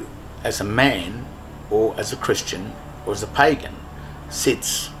you as a man or as a Christian or as a pagan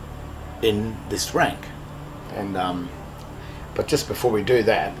sits in this rank. And but just before we do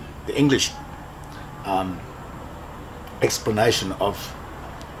that, the English explanation of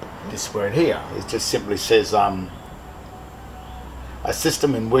this word here, it just simply says a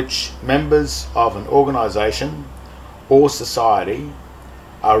system in which members of an organization or society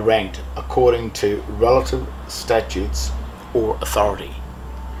are ranked according to relative statutes or authority.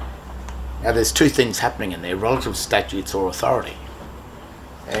 Now there's two things happening in there: relative statutes or authority.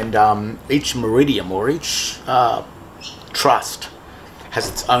 And each meridium or each trust has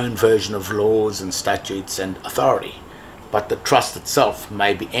its own version of laws and statutes and authority, but the trust itself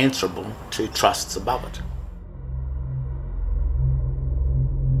may be answerable to trusts above it.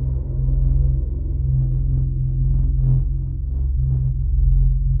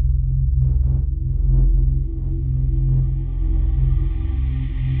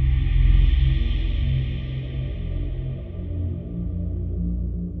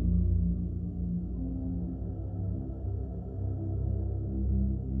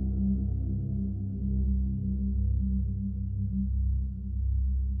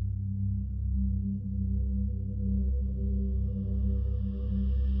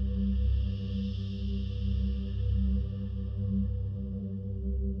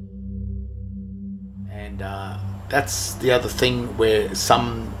 And that's the other thing, where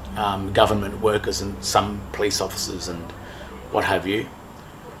some government workers and some police officers and what have you,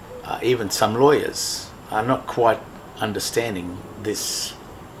 even some lawyers, are not quite understanding this,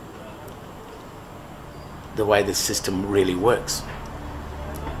 the way this system really works.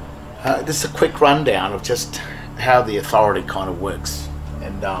 This is a quick rundown of just how the authority kind of works.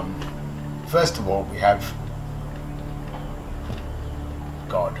 And first of all, we have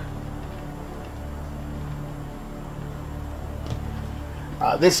God.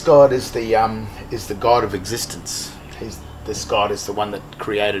 This God is the God of existence. This God is the one that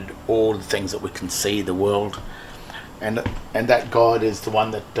created all the things that we can see, the world, and that God is the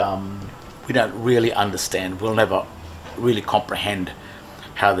one that we don't really understand. We'll never really comprehend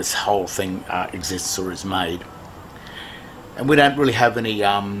how this whole thing exists or is made, and we don't really have any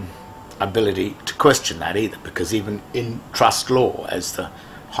ability to question that either, because even in trust law, as the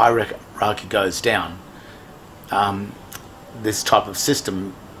hierarchy goes down, this type of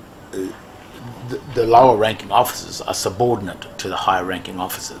system, the lower ranking officers are subordinate to the higher ranking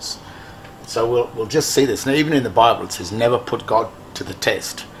officers. So we'll just see this. Now, even in the Bible it says never put God to the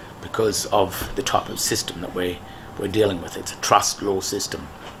test, because of the type of system that we're dealing with. It's a trust law system.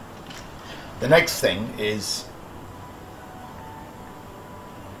 The next thing is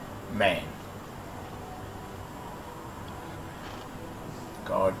man.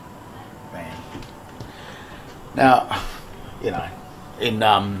 God, man. Now, you know, in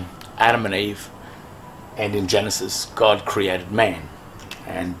Adam and Eve and in Genesis, God created man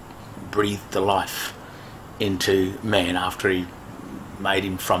and breathed the life into man after he made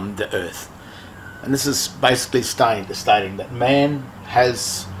him from the earth. And this is basically stating that man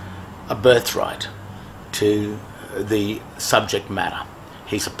has a birthright to the subject matter.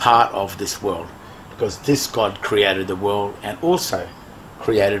 He's a part of this world, because this God created the world and also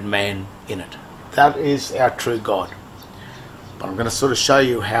created man in it. That is our true God. But I'm going to sort of show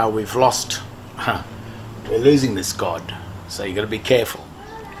you how we've lost, we're losing this God, so you've got to be careful.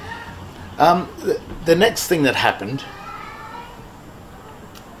 The next thing that happened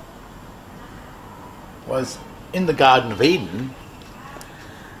was in the Garden of Eden,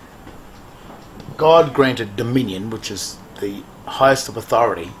 God granted dominion, which is the highest of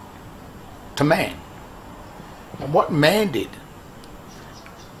authority, to man. And what man did,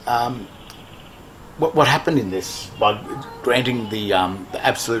 what happened in this, by granting the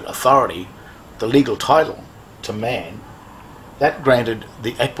absolute authority, the legal title to man, that granted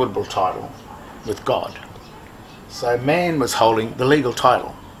the equitable title with God. So man was holding the legal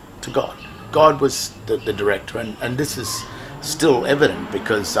title to God. God was the director, and this is still evident,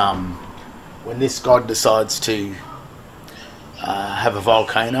 because when this God decides to have a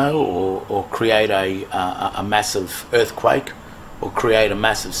volcano or create a massive earthquake or create a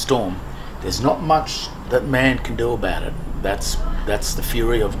massive storm, there's not much that man can do about it. That's the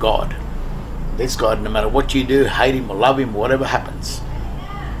fury of God. This God, no matter what you do, hate him or love him, whatever happens,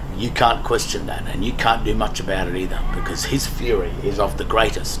 you can't question that, and you can't do much about it either, because his fury is of the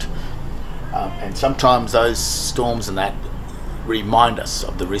greatest. And sometimes those storms and that remind us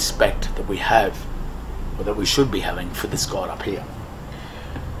of the respect that we have, or that we should be having, for this God up here.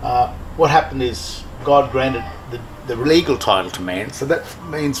 What happened is God granted the legal title to man, so that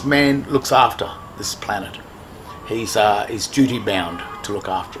means man looks after this planet. He's duty bound to look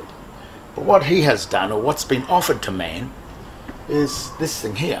after it. But what he has done, or what's been offered to man, is this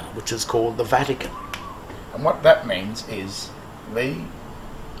thing here, which is called the Vatican. And what that means is V-A-T-I-C-A-N.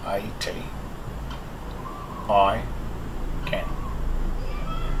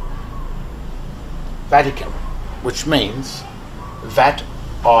 Vatican, which means that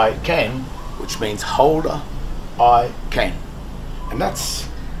I can, which means holder I can. And that's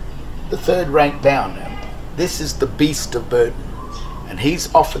the third rank down now. This is the beast of burden, and he's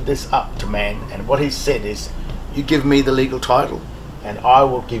offered this up to man, and what he's said is, you give me the legal title and I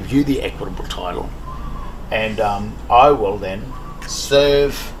will give you the equitable title, and I will then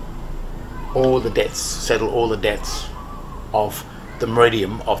serve all the debts, settle all the debts of the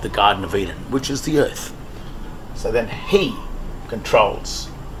meridian of the Garden of Eden, which is the earth. So then he controls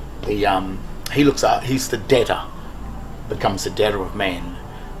the he looks at, he's the debtor, becomes the debtor of man.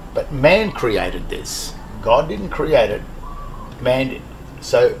 But man created this. God didn't create it, man did.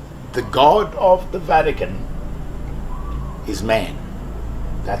 So the God of the Vatican is man.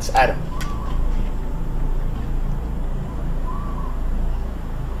 That's Adam.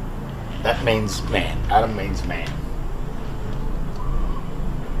 That means man. Adam means man.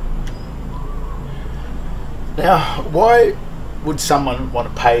 Now, why would someone want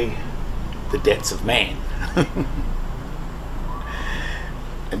to pay the debts of man?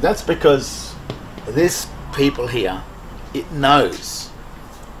 And that's because this people here, it knows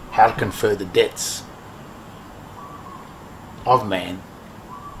how to confer the debts of man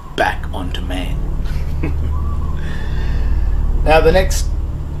back onto man. Now the next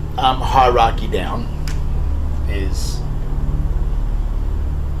hierarchy down is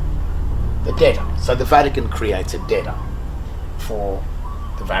the debtor. So the Vatican creates a debtor for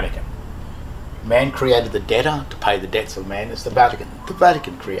the Vatican. Man created the debtor to pay the debts of man. It's the Vatican. The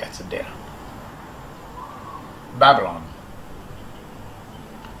Vatican creates a debtor. Babylon.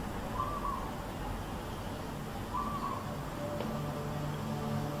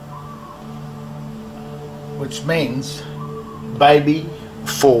 Which means baby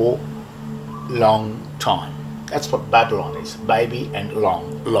for long time. That's what Babylon is. Baby and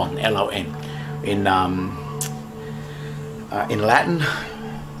long, L-O-N. In Latin,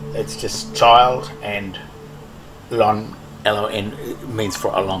 it's just child, and lon, L-O-N, means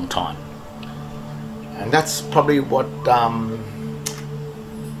for a long time. And that's probably what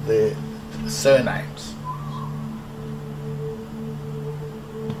the surnames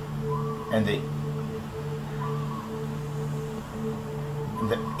and the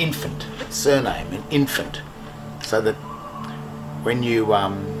infant surname, an infant, so that when you're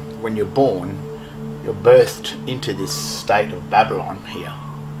born, you're birthed into this state of Babylon here,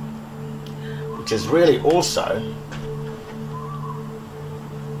 which is really also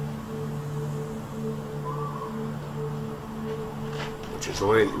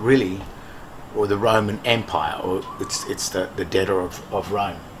really or the Roman Empire, or it's the debtor of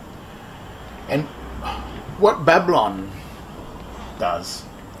Rome. And what Babylon does,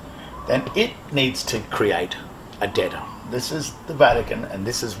 then it needs to create a debtor. This is the Vatican, and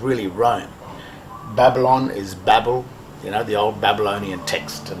this is really Rome. Babylon is Babel, you know, the old Babylonian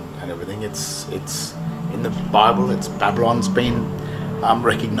text and everything. It's in the Bible. It's Babylon's been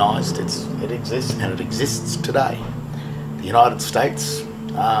recognized. It exists, and it exists today. The United States,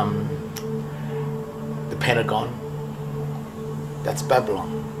 the Pentagon, that's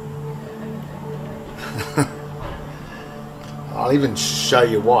Babylon. I'll even show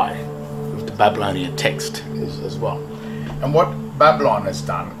you why with the Babylonian text as well. And what Babylon has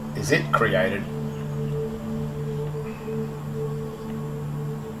done is it created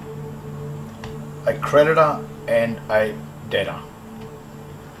a creditor and a debtor.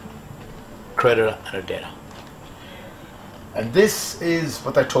 Creditor and a debtor. And this is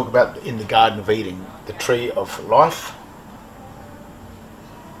what they talk about in the Garden of Eden, the tree of life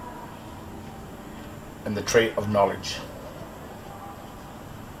and the tree of knowledge.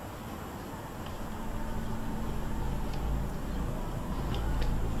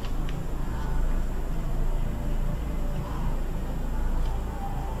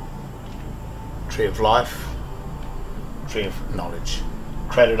 Tree of life, tree of knowledge,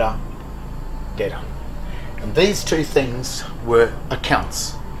 creditor, debtor. And these two things were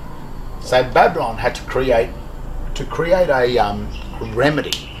accounts. So Babylon had to create a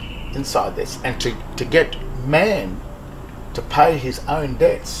remedy inside this, and to get man to pay his own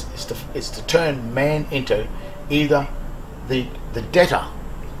debts is to turn man into either the debtor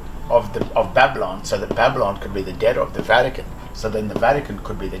of Babylon, so that Babylon could be the debtor of the Vatican, so then the Vatican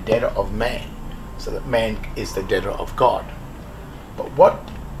could be the debtor of man, so that man is the debtor of God. But what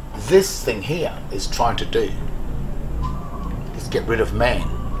this thing here is trying to do is get rid of man,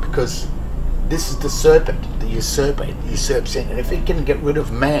 because this is the serpent, the usurper. It usurps sin, and if it can get rid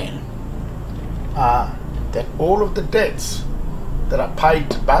of man, then all of the debts that are paid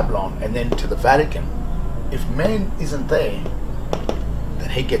to Babylon and then to the Vatican, if man isn't there, then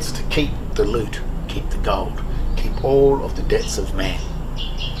he gets to keep the loot, keep the gold, keep all of the debts of man.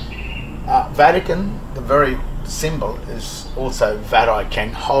 Vatican, the very symbol is also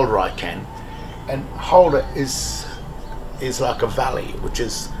Vatican, Holreican, and Holder is like a valley, which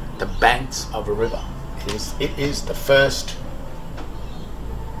is the banks of a river. It is the first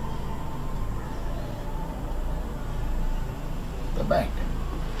the bank.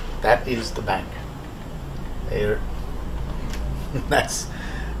 That is the bank. There. That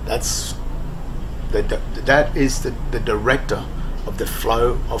is the director of the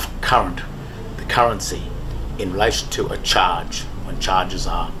flow of current, the currency, in relation to a charge, when charges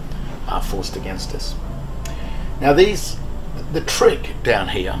are forced against us. Now the trick down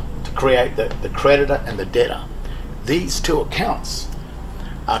here to create the creditor and the debtor, these two accounts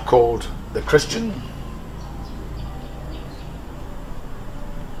are called the Christian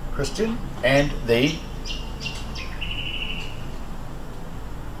and the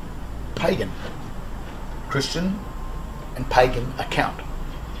pagan. Christian and pagan account.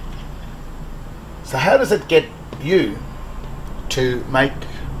 So how does it get you to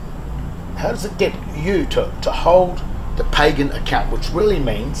How does it get you to hold the pagan account, which really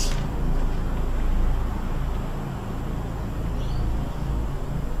means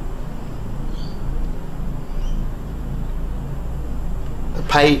the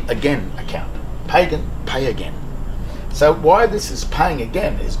pay again account? Pagan, pay again. So why this is paying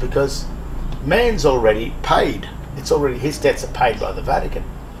again is because man's already paid. It's already, his debts are paid by the Vatican.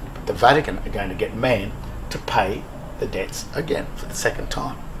 But the Vatican are going to get man to pay the debts again for the second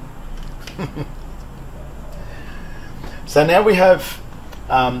time. So now we have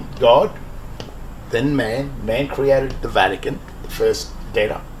God, then man. Man created the Vatican, the first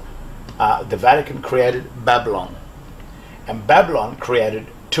debtor. The Vatican created Babylon. And Babylon created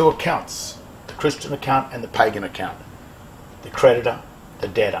two accounts, the Christian account and the pagan account. The creditor, the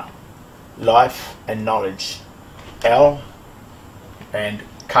debtor. Life and knowledge. L and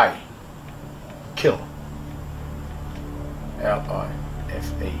K. Kill.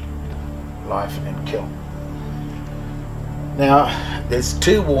 L-I-F-E. Life and kill. Now, there's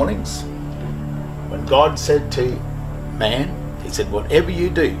two warnings. When God said to man, he said, whatever you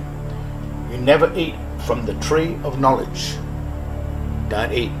do, you never eat from the tree of knowledge.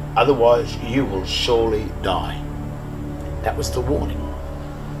 Don't eat, otherwise you will surely die. That was the warning.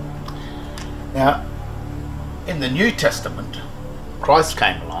 Now, in the New Testament, Christ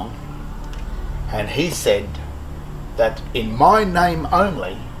came along and he said that in my name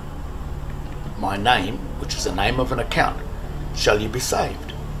only, my name, which is the name of an account, shall you be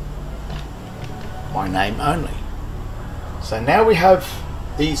saved. My name only. So now we have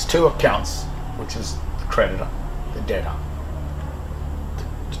these two accounts, which is the creditor, the debtor.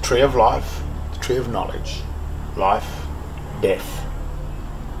 The tree of life, the tree of knowledge, life, death.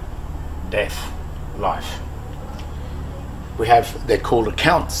 Death, life. We have, they're called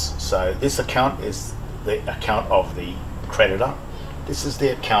accounts. So this account is the account of the creditor. This is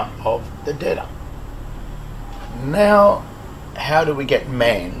the account of the debtor. Now, how do we get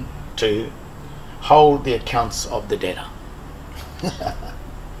man to hold the accounts of the debtor?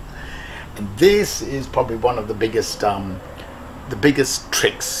 And this is probably one of the biggest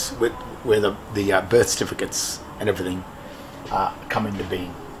tricks where the birth certificates and everything come into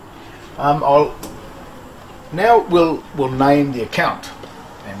being. Now we'll name the account,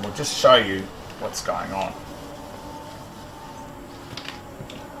 and we'll just show you what's going on.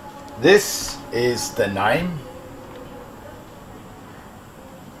 This is the name.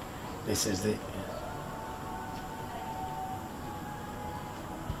 This is the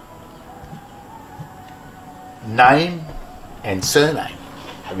name and surname.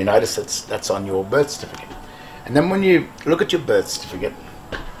 Have you noticed that's on your birth certificate? And then when you look at your birth certificate,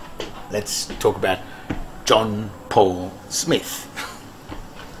 let's talk about John Paul Smith.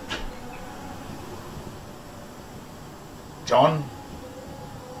 John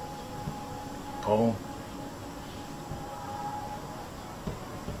Paul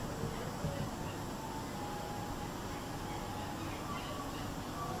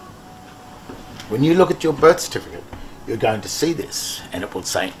When you look at your birth certificate, you're going to see this, and it will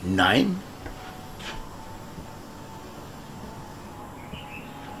say name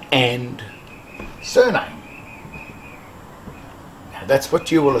and surname. Now that's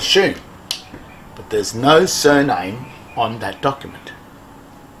what you will assume, but there's no surname on that document,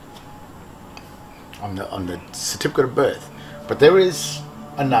 on the certificate of birth. But there is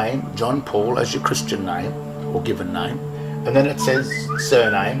a name, John Paul, as your Christian name or given name, and then it says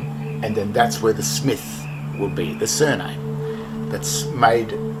surname, and then that's where the Smith will be, the surname. That's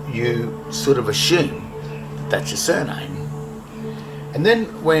made you sort of assume that that's your surname. And then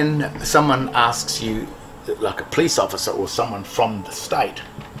when someone asks you, like a police officer or someone from the state,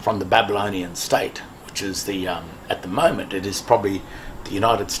 from the Babylonian state, which is the, at the moment, it is probably the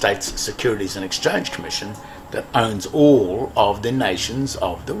United States Securities and Exchange Commission that owns all of the nations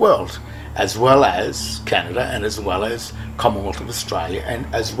of the world, as well as Canada, and as well as Commonwealth of Australia, and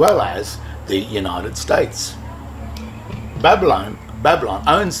as well as the United States. Babylon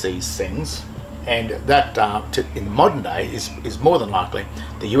owns these things, and that in modern day is more than likely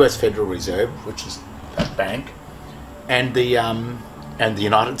the US Federal Reserve, which is that bank, and the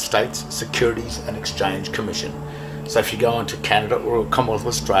United States Securities and Exchange Commission. So if you go into Canada or Commonwealth of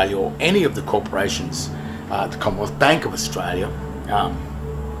Australia or any of the corporations, the Commonwealth Bank of Australia,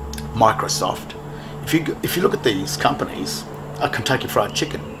 Microsoft, if you look at these companies, Kentucky Fried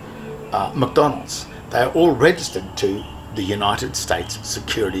Chicken, McDonald's, they are all registered to the United States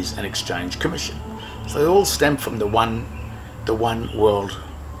Securities and Exchange Commission. So they all stem from the one world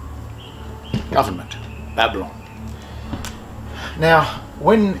government, Babylon. Now,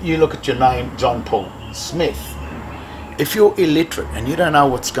 when you look at your name, John Paul Smith, if you're illiterate and you don't know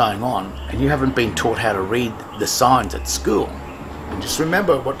what's going on and you haven't been taught how to read the signs at school, and just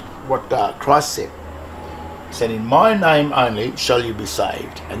remember what Christ said. He said, in my name only shall you be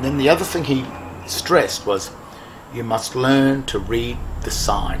saved. And then the other thing he stressed was, you must learn to read the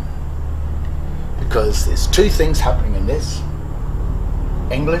sign. Because there's two things happening in this: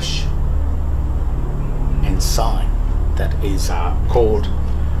 English and sign. That is called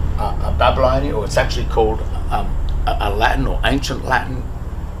a Babylonian, or it's actually called a Latin or ancient Latin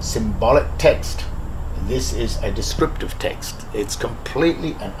symbolic text. This is a descriptive text. It's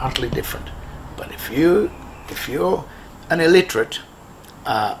completely and utterly different. But if you're an illiterate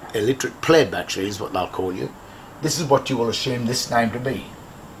pleb, actually is what they'll call you, this is what you will assume this name to be.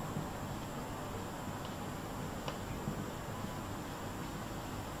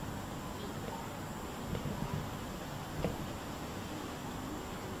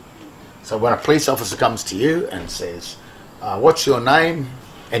 So when a police officer comes to you and says, what's your name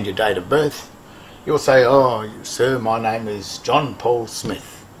and your date of birth, you'll say, oh, sir, my name is John Paul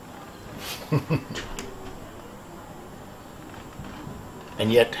Smith.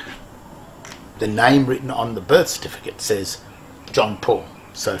 And yet the name written on the birth certificate says John Paul.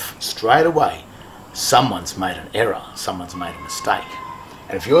 So straight away someone's made an error, someone's made a mistake.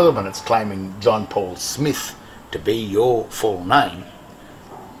 And if you're the one that's claiming John Paul Smith to be your full name,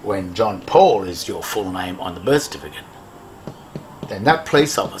 when John Paul is your full name on the birth certificate, then that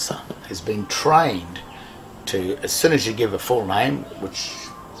police officer has been trained to, as soon as you give a full name, which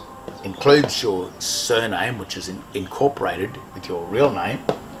includes your surname, which is incorporated with your real name,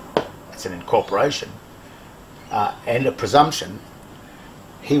 it's an incorporation, and a presumption,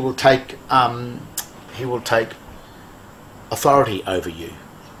 he will take authority over you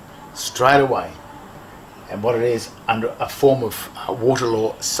straight away. And what it is, under a form of water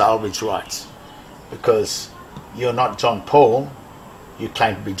law salvage rights, because you're not John Paul, you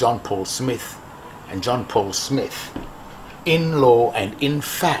claim to be John Paul Smith, and John Paul Smith, in law and in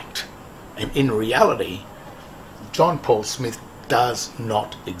fact and in reality, John Paul Smith does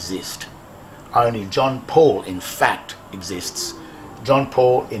not exist. Only John Paul in fact exists. John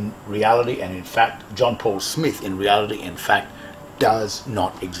Paul in reality and in fact, John Paul Smith in reality and fact does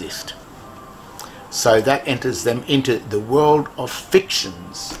not exist. So that enters them into the world of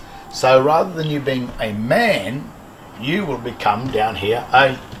fictions. So rather than you being a man, you will become down here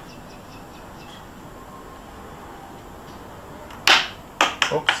a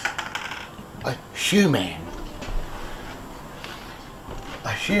human.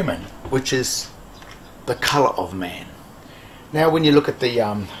 A human, which is the colour of man. Now when you look at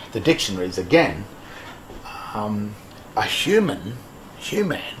the dictionaries again, a human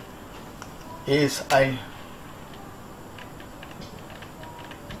is a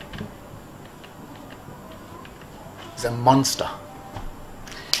monster.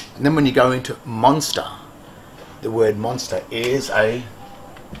 And then when you go into monster, the word monster is a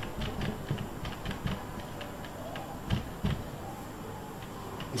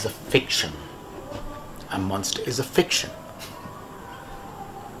fiction. A monster is a fiction.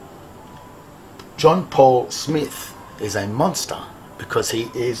 John Paul Smith is a monster because he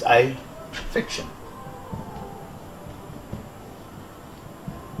is a fiction.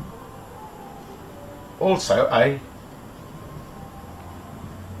 Also a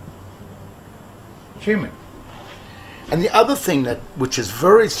human. And the other thing which is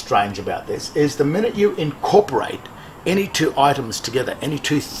very strange about this is the minute you incorporate any two items together, any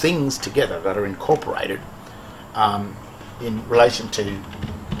two things together that are incorporated in relation to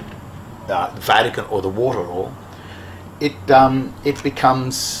the Vatican or the water law, it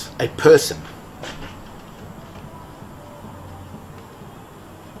becomes a person.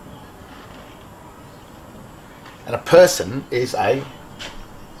 And a person is a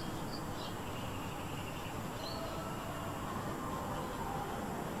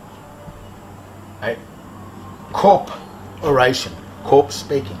corporation, corp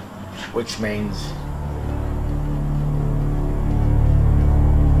speaking, which means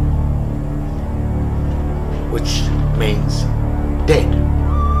dead.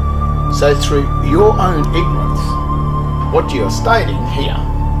 So through your own ignorance, what you're stating here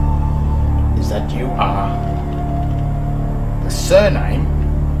is that you are the surname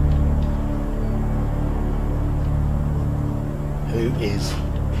who is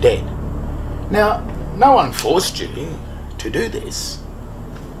dead. Now, no one forced you to do this.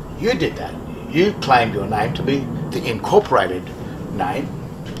 You did that. You claimed your name to be the incorporated name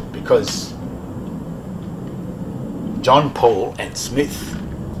because John Paul and Smith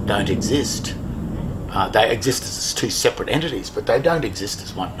don't exist. They exist as two separate entities, but they don't exist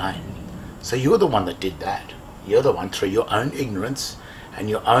as one name. So you're the one that did that. You're the one, through your own ignorance and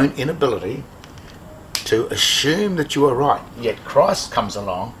your own inability to assume that you are right. Yet Christ comes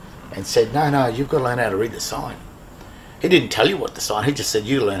along and said, no, you've got to learn how to read the sign. He didn't tell you what the sign, he just said,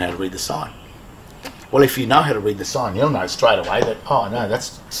 you learn how to read the sign. Well, if you know how to read the sign, you'll know straight away that, oh no,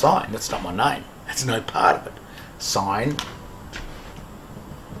 that's sign, that's not my name. That's no part of it. Sign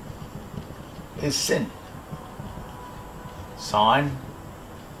is sin. Sign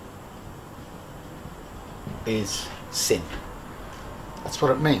is sin. That's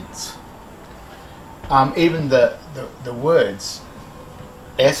what it means. Even the words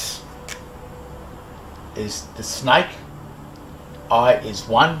S is the snake, I is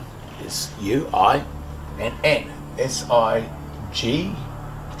one, is you, I, and N, S-I-G,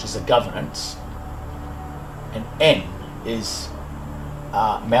 which is the governance, and N is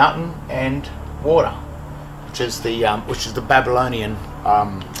mountain and water, which is the Babylonian,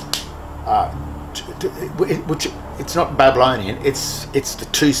 which it's not Babylonian, it's the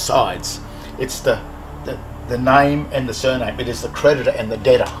two sides. It's the name and the surname. It is the creditor and the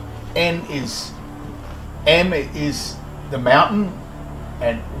debtor. M is the mountain,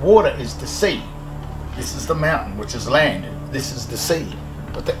 and water is the sea. This is the mountain, which is land. This is the sea.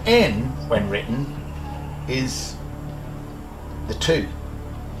 But the N, when written, is the two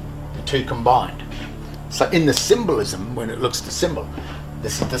combined. So in the symbolism, when it looks the symbol,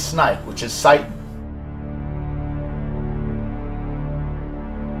 this is the snake, which is Satan.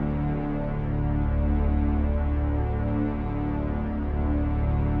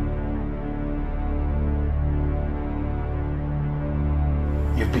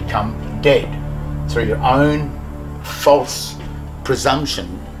 You've become dead through your own false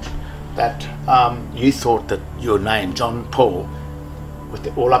presumption that you thought that your name, John Paul, with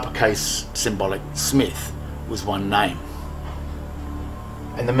the all uppercase symbolic Smith, was one name.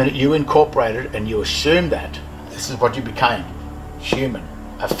 And the minute you incorporated and you assumed that, this is what you became: human,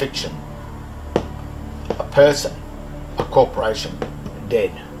 a fiction, a person, a corporation,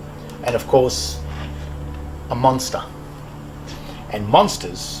 dead, and of course a monster. And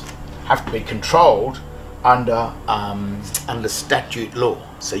monsters have to be controlled under statute law.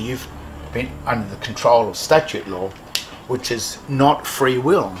 So you've been under the control of statute law, which is not free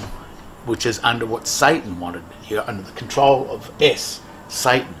will, which is under what Satan wanted. You're under the control of S,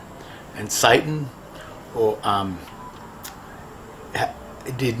 Satan. And Satan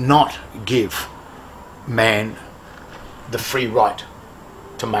did not give man the free right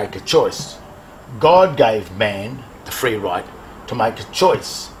to make a choice. God gave man the free right to make a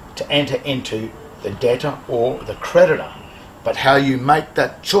choice to enter into the debtor or the creditor. But how you make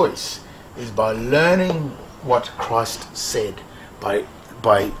that choice is by learning what Christ said,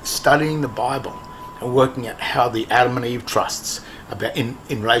 by studying the Bible and working out how the Adam and Eve trusts about in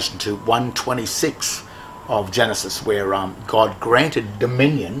relation to 1:26 of Genesis, where God granted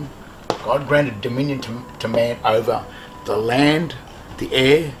dominion to man over the land, the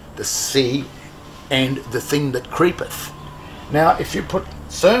air, the sea, and the thing that creepeth. Now, if you put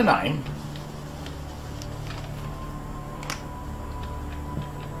surname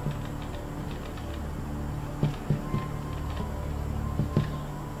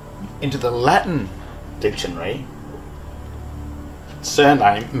into the Latin dictionary,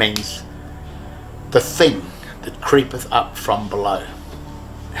 surname means the thing that creepeth up from below.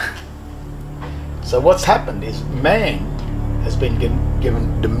 So what's happened is man has been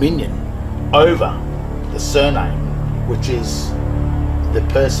given dominion over the surname, which is the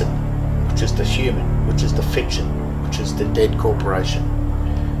person, which is the human, which is the fiction, which is the dead corporation.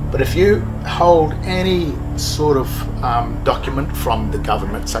 But if you hold any sort of document from the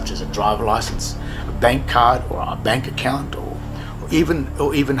government, such as a driver license, a bank card, or a bank account, or even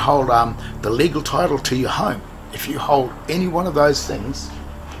hold the legal title to your home, if you hold any one of those things,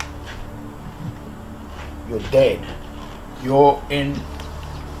 you're dead. You're in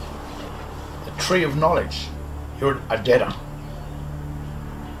the tree of knowledge. You're a debtor.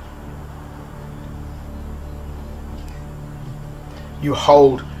 You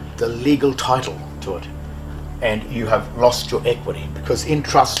hold the legal title to it, and you have lost your equity, because in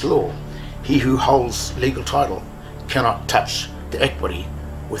trust law, he who holds legal title cannot touch the equity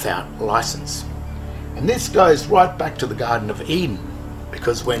without license. And this goes right back to the Garden of Eden,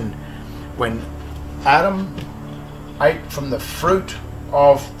 because when Adam ate from the fruit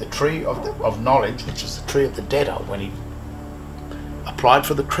of the tree of knowledge, which is the tree of the debtor, when he applied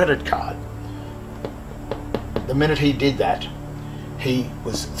for the credit card, the minute he did that, he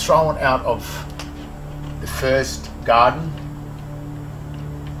was thrown out of the first garden,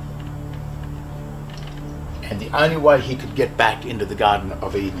 and the only way he could get back into the Garden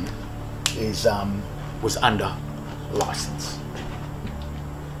of Eden is was under license.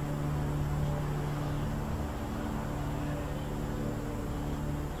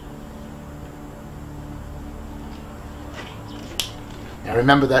 Now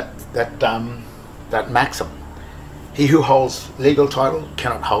remember that maxim: he who holds legal title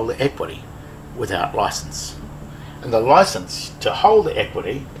cannot hold the equity without license. And the license to hold the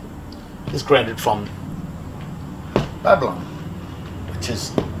equity is granted from Babylon, which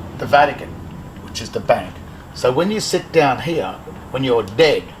is the Vatican, which is the bank. So when you sit down here, when you're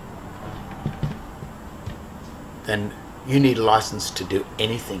dead, then you need a license to do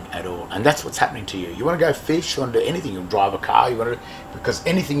anything at all. And that's what's happening to you. You want to go fish, you want to do anything, you want to drive a car, you want to, because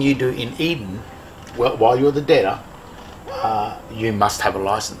anything you do in Eden, well, while you're the debtor, you must have a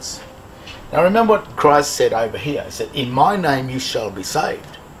license. Now remember what Christ said over here. He said, in my name you shall be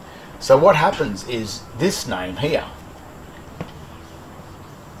saved. So what happens is this name here,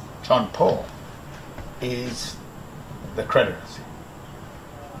 John Paul, is the creditors.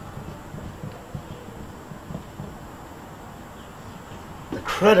 The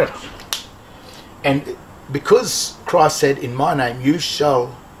creditor. And because Christ said, in my name you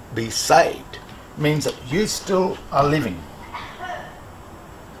shall be saved, means that you still are living.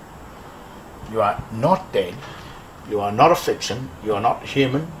 You are not dead. You are not a fiction. You are not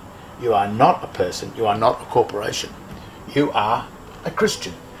human. You are not a person. You are not a corporation. You are a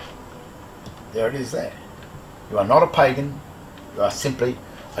Christian. There it is there. You are not a pagan. You are simply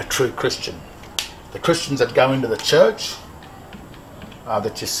a true Christian. The Christians that go into the church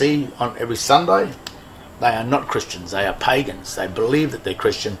that you see on every Sunday, they are not Christians. They are pagans. They believe that they're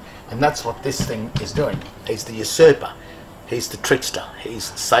Christian, and that's what this thing is doing. He's the usurper. He's the trickster. He's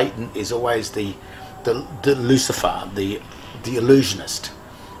Satan. Is always the Lucifer, the illusionist,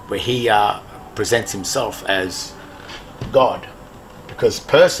 where he presents himself as God, because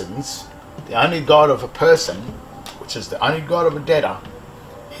persons, the only God of a person, which is the only God of a debtor,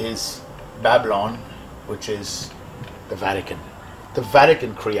 is Babylon, which is the Vatican. The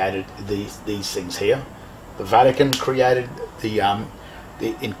Vatican created these things here. The Vatican created the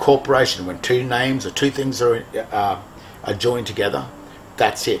incorporation. When two names or two things are joined together,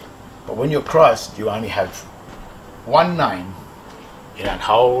 that's it. But when you're Christ, you only have one name. You don't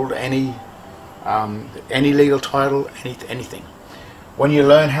hold any legal title, anything. When you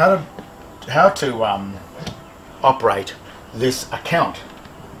learn how to operate this account,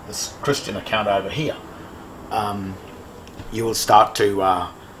 this Christian account over here, you will start to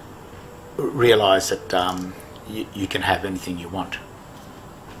realize that you can have anything you want.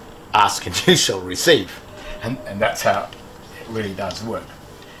 Ask and you shall receive. And that's how it really does work.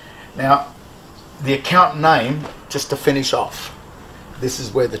 Now, the account name, just to finish off, this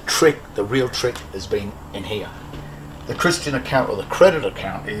is where the real trick has been in here. The Christian account, or the credit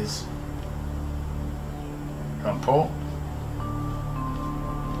account, is John Paul.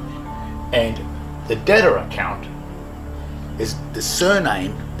 And the debtor account is the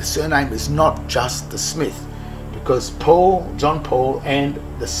surname. The surname is not just the Smith, because John Paul and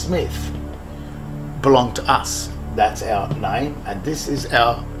the Smith belong to us. That's our name, and this is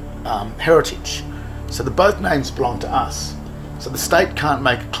our heritage. So both names belong to us. So the state can't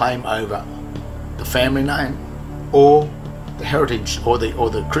make a claim over the family name or the heritage or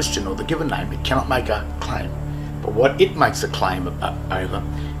the Christian or the given name. It cannot make a claim. But what it makes a claim over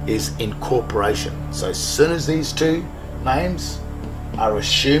is incorporation. So as soon as these two names are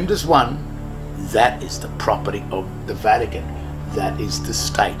assumed as one, that is the property of the Vatican. That is the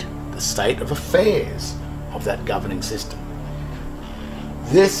state of affairs of that governing system.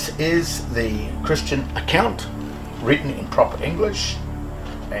 This is the Christian account written in proper English,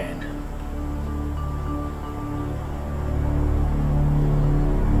 and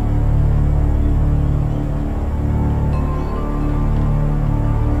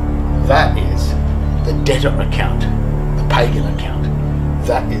that is the debtor account, the pagan account.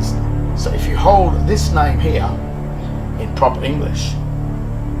 That is, so if you hold this name here in proper English,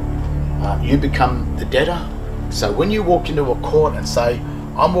 you become the debtor. So when you walk into a court and say,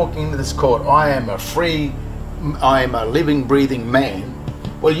 I'm walking into this court, I am a living, breathing man,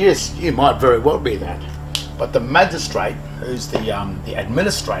 well, yes, you might very well be that. But the magistrate, who's the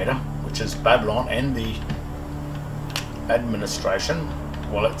administrator, which is Babylon, and the administration,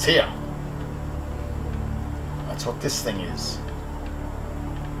 well, it's here. That's what this thing is.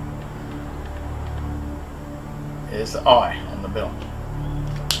 Here's the I on the bill.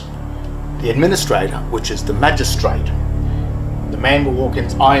 The administrator, which is the magistrate, the man will walk in,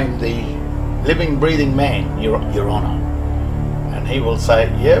 I am the living, breathing man, Your Honour. And he will say,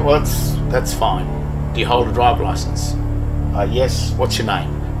 yeah, well, that's fine. Do you hold a driver license? Yes. What's your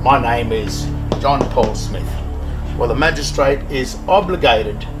name? My name is John Paul Smith. Well, the magistrate is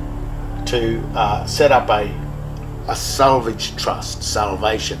obligated to set up a salvage trust,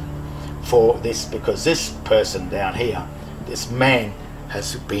 salvation, for this, because this person down here, this man,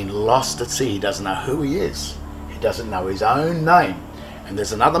 has been lost at sea. He doesn't know who he is. He doesn't know his own name. And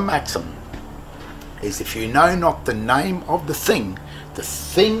there's another maxim, is if you know not the name of the thing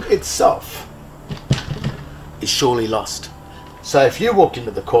itself is surely lost. So if you walk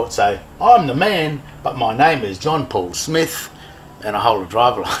into the court and say, I'm the man, but my name is John Paul Smith, and I hold a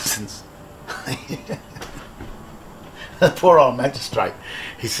driver license, the poor old magistrate,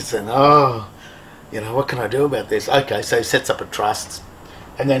 he sits there, oh, you know, what can I do about this? Okay, so he sets up a trust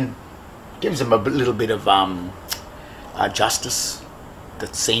and then gives him a little bit of justice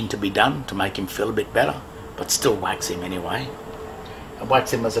that's seen to be done to make him feel a bit better, but still whacks him anyway, and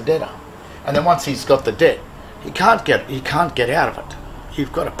whacks him as a debtor. And then once he's got the debt, he can't get out of it.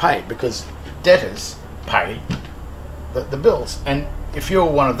 You've got to pay, because debtors pay the bills. And if you're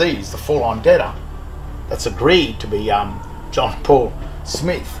one of these, the full-on debtor that's agreed to be John Paul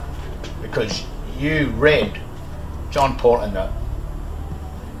Smith, because you read John Paul and the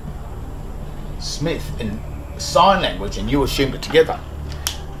Smith in sign language and you assumed it together,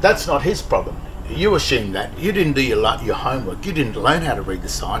 that's not his problem. You assume that. You didn't do your homework. You didn't learn how to read the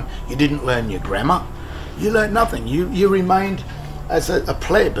sign. You didn't learn your grammar. You learned nothing. You remained as a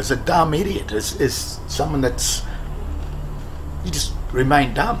pleb, as a dumb idiot, as someone that's, you just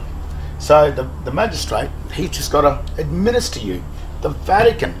remained dumb. So the magistrate, he's just got to administer you. The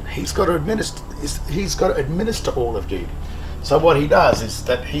Vatican, he's got to administer all of you. So what he does is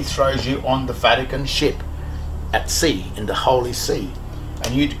that he throws you on the Vatican ship at sea, in the Holy See,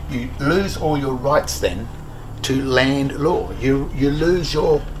 and you lose all your rights then to land law. You lose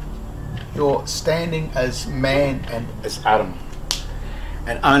your standing as man and as Adam,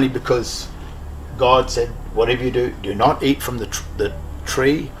 and only because God said, whatever you do, do not eat from the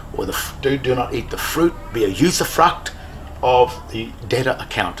tree, or do not eat the fruit, be a usufruct of the debtor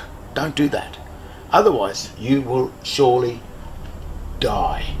account. Don't do that, otherwise you will surely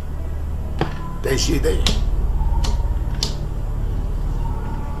die. There's you there.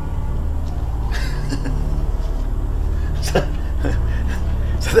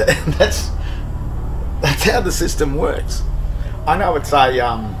 So that's how the system works. I know it's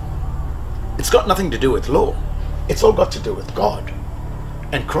it's got nothing to do with law. It's all got to do with God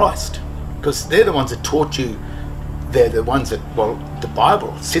and Christ, because they're the ones that taught you. They're the ones that, well, the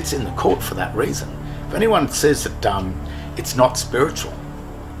Bible sits in the court for that reason. If anyone says that it's not spiritual,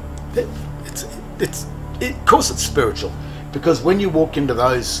 of course it's spiritual, because when you walk into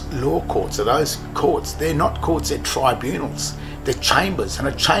those law courts, or those courts, they're not courts, they're tribunals, they're chambers, and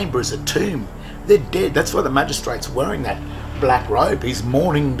a chamber is a tomb. They're dead. That's why the magistrate's wearing that black robe. He's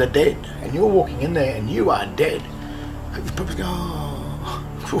mourning the dead, and you're walking in there and you are dead. You probably go, oh,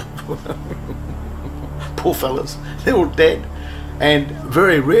 poor fellas, they're all dead. And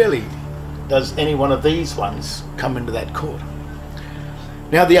very rarely does any one of these ones come into that court.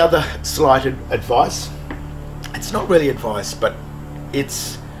 Now, the other slight advice, it's not really advice, but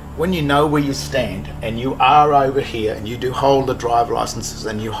it's when you know where you stand and you are over here and you do hold the driver licenses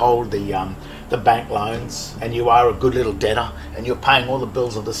and you hold the bank loans and you are a good little debtor and you're paying all the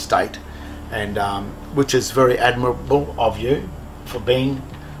bills of the state, and which is very admirable of you for being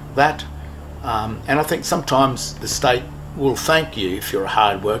that. And I think sometimes the state will thank you if you're a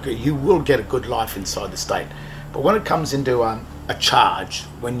hard worker. You will get a good life inside the state. But when it comes into a charge,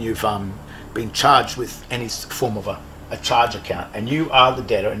 when you've been charged with any form of a charge account, and you are the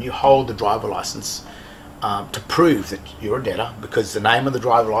debtor and you hold the driver license to prove that you're a debtor, because the name of the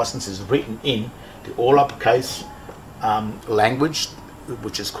driver license is written in the all uppercase language,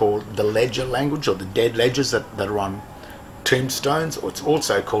 which is called the ledger language, or the dead ledgers that are on tombstones, or it's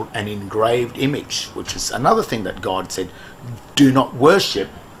also called an engraved image, which is another thing that God said, do not worship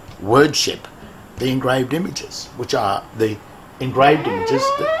the engraved images, which are the engraved images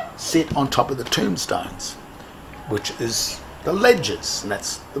that sit on top of the tombstones, which is the ledgers, and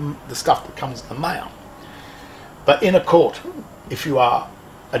that's the stuff that comes in the mail. But in a court, if you are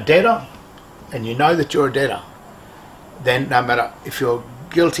a debtor and you know that you're a debtor, then no matter if you're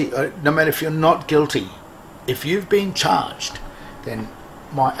guilty, no matter if you're not guilty, if you've been charged, then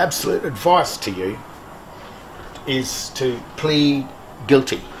my absolute advice to you is to plead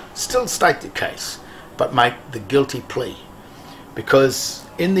guilty. Still state the case, but make the guilty plea. Because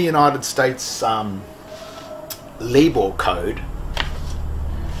in the United States Libor Code,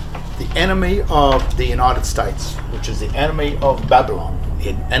 the enemy of the United States, which is the enemy of Babylon, the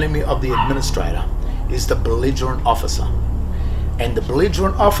enemy of the administrator, is the belligerent officer. And the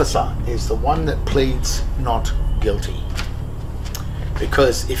belligerent officer is the one that pleads not guilty.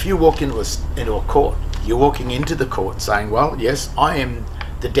 Because if you walk into a court, you're walking into the court saying, well, yes, I am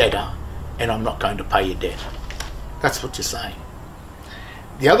the debtor and I'm not going to pay your debt. That's what you're saying.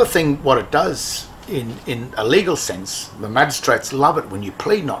 The other thing, what it does in a legal sense, the magistrates love it when you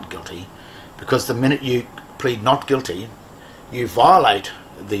plead not guilty, because the minute you plead not guilty, you violate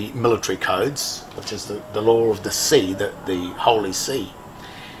the military codes, which is the law of the sea, the Holy See,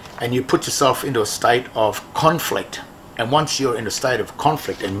 and you put yourself into a state of conflict. And once you're in a state of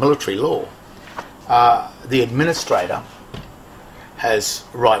conflict in military law, the administrator has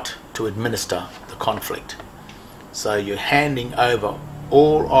right to administer the conflict. So you're handing over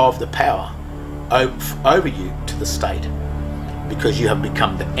all of the power over you to the state, because you have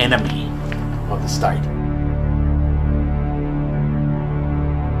become the enemy of the state.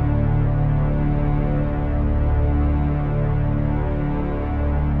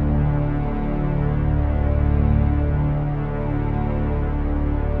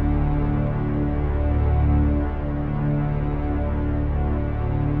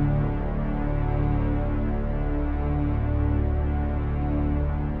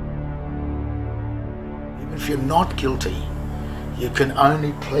 If you're not guilty, you can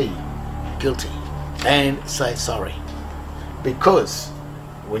only plead guilty and say sorry. Because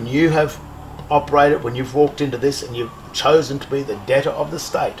when you have operated, when you've walked into this and you've chosen to be the debtor of the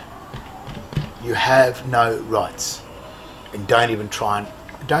state, you have no rights. And don't try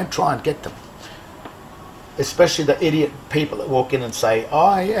and get them. Especially the idiot people that walk in and say,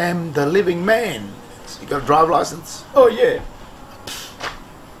 I am the living man. You got a driver license? Oh yeah.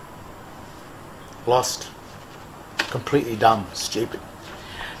 Lost. Completely dumb, stupid.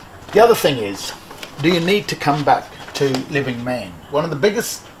 The other thing is, do you need to come back to living man? One of the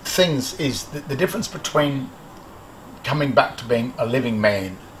biggest things is the difference between coming back to being a living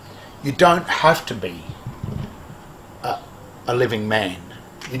man. You don't have to be a living man.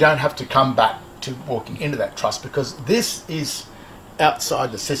 You don't have to come back to walking into that trust, because this is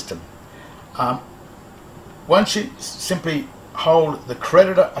outside the system. Once you simply hold the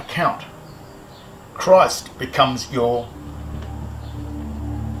creditor account, Christ becomes your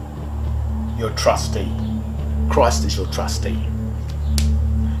trustee. Christ is your trustee.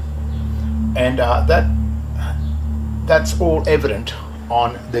 And that's all evident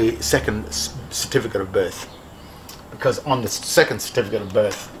on the second certificate of birth. Because on the second certificate of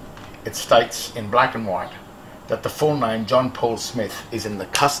birth, it states in black and white that the full name, John Paul Smith, is in the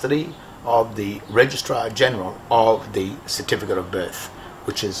custody of the Registrar General of the certificate of birth,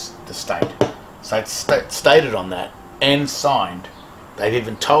 which is the state. So it's stated on that and signed. They've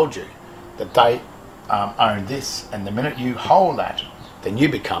even told you that they own this, and the minute you hold that, then you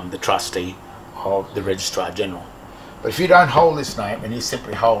become the trustee of the Registrar General. But if you don't hold this name and you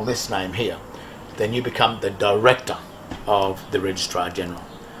simply hold this name here, then you become the director of the Registrar General.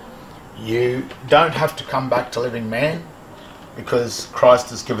 You don't have to come back to living man, because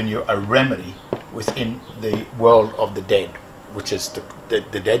Christ has given you a remedy within the world of the dead, which is the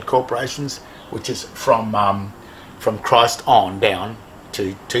dead corporations, which is from Christ on down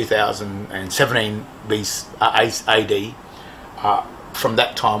to 2017 AD. From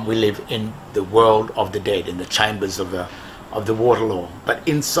that time we live in the world of the dead, in the chambers of the water law. But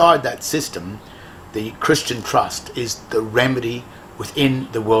inside that system, the Christian trust is the remedy within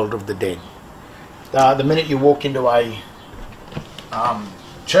the world of the dead. The minute you walk into a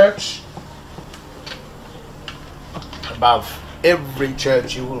church, above every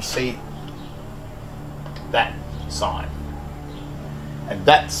church you will see that sign, and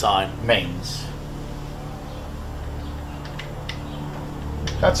that sign means,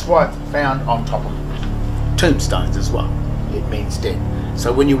 that's why it's found on top of tombstones as well. It means dead.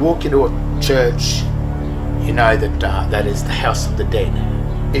 So when you walk into a church, you know that that is the house of the dead.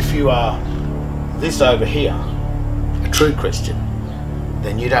 If you are this over here, a true Christian,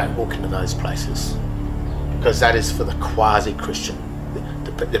 then you don't walk into those places, because that is for the quasi-Christian,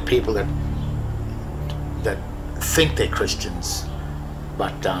 the people that think they're Christians,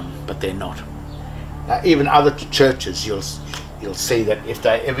 but they're not. Even other churches, you'll see that if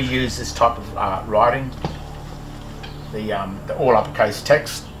they ever use this type of writing, the all uppercase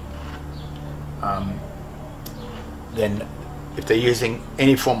text, then if they're using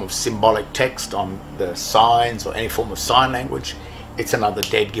any form of symbolic text on the signs or any form of sign language, it's another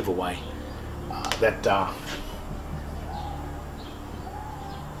dead giveaway.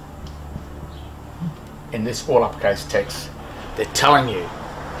 In this all uppercase text, they're telling you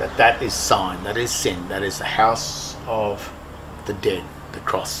that that is sign, that is sin, that is the house of the dead, the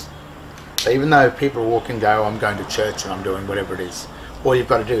cross. So even though people walk and go, I'm going to church and I'm doing whatever it is, all you've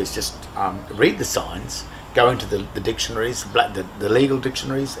got to do is just read the signs, go into the dictionaries, the legal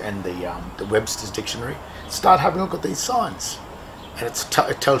dictionaries and the Webster's dictionary, start having a look at these signs. And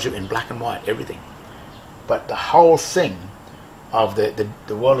it tells you in black and white everything. But the whole thing of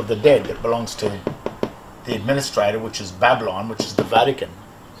the world of the dead that belongs to the administrator, which is Babylon, which is the Vatican,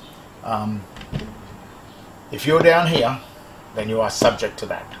 if you're down here, then you are subject to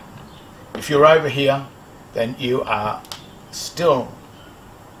that. If you're over here, then you are still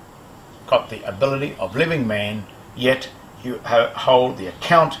got the ability of living man, yet you hold the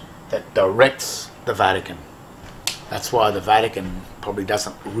account that directs the Vatican. That's why the Vatican probably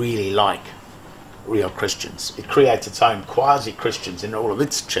doesn't really like real Christians. It creates its own quasi-Christians in all of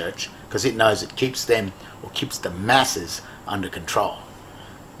its church because it knows it keeps them, or keeps the masses, under control.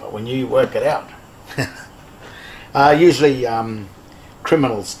 But when you work it out, usually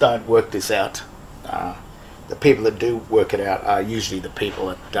criminals don't work this out. The people that do work it out are usually the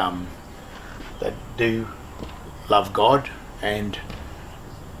people that do love God and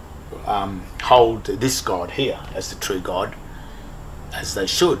hold this God here as the true God, as they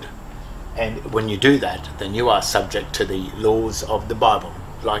should. And when you do that, then you are subject to the laws of the Bible,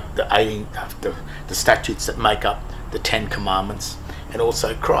 like the statutes that make up the 10 Commandments, and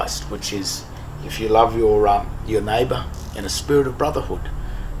also Christ, which is, if you love your neighbour in a spirit of brotherhood,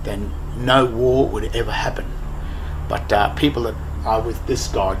 then no war would ever happen. But people that are with this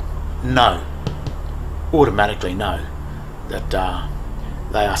God automatically know that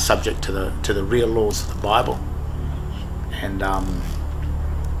they are subject to the real laws of the Bible, and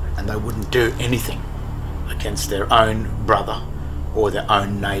they wouldn't do anything against their own brother or their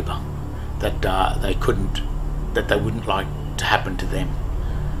own neighbour that they wouldn't like to happen to them.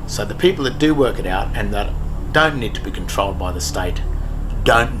 So the people that do work it out and that don't need to be controlled by the state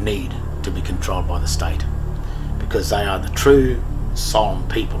don't need to be controlled by the state, because they are the true solemn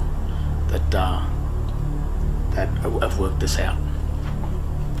people that have worked this out.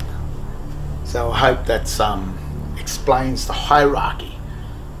 So I hope that explains the hierarchy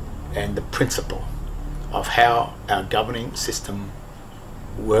and the principle of how our governing system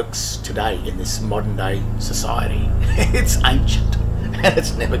works today in this modern day society. It's ancient and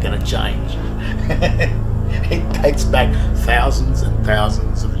it's never going to change. It dates back thousands and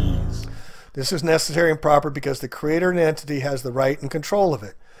thousands of years. This is necessary and proper because the creator and entity has the right and control of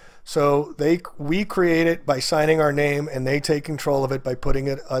it. So we create it by signing our name, and they take control of it by putting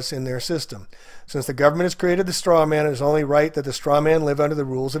us in their system. Since the government has created the straw man, it is only right that the straw man live under the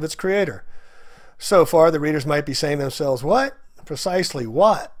rules of its creator. So far, the readers might be saying to themselves, what? Precisely,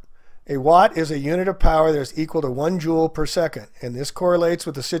 what? A watt is a unit of power that is equal to 1 joule per second. And this correlates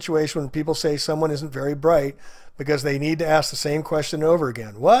with the situation when people say someone isn't very bright because they need to ask the same question over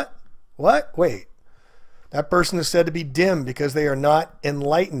again. What? What? Wait. That person is said to be dim because they are not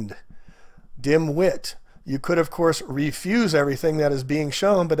enlightened. Dim-wit. You could, of course, refuse everything that is being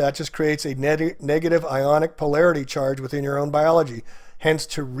shown, but that just creates a negative ionic polarity charge within your own biology. Hence,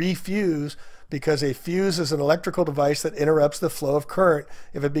 to refuse, because a fuse is an electrical device that interrupts the flow of current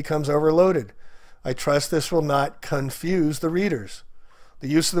if it becomes overloaded. I trust this will not confuse the readers. The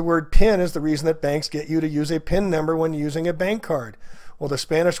use of the word PIN is the reason that banks get you to use a PIN number when using a bank card. Well, the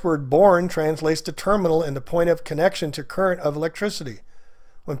Spanish word born translates to terminal and the point of connection to current of electricity.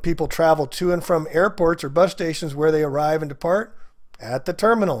 When people travel to and from airports or bus stations, where they arrive and depart? At the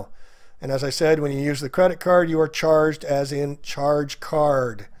terminal. And as I said, when you use the credit card, you are charged, as in charge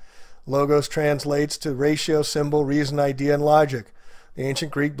card. Logos translates to ratio, symbol, reason, idea, and logic. The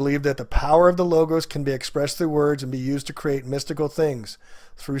ancient Greek believed that the power of the logos can be expressed through words and be used to create mystical things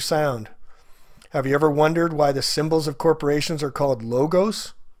through sound. Have you ever wondered why the symbols of corporations are called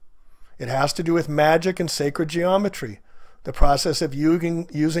logos? It has to do with magic and sacred geometry. The process of using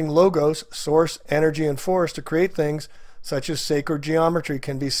logos, source, energy, and force to create things such as sacred geometry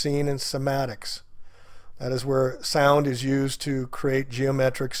can be seen in cymatics. That is where sound is used to create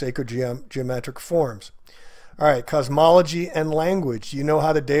geometric, sacred geometric forms. All right, cosmology and language. You know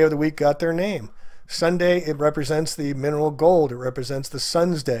how the day of the week got their name. Sunday, it represents the mineral gold. It represents the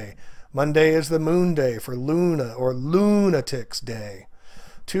sun's day. Monday is the moon day for Luna or Lunatics Day.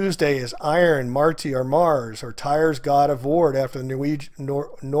 Tuesday is Iron, Marti or Mars, or Tyre's god of war after the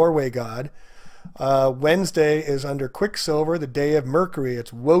Norway god. Wednesday is under Quicksilver, the day of Mercury.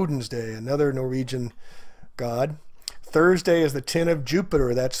 It's Woden's Day, another Norwegian god. Thursday is the tin of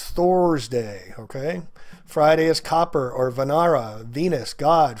Jupiter. That's Thor's day. Okay. Friday is Copper or Venera, Venus,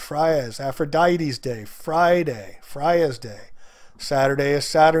 God. Freya is Aphrodite's day. Friday, Freya's day. Saturday is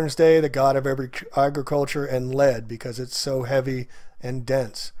Saturn's day, the god of agriculture and lead, because it's so heavy and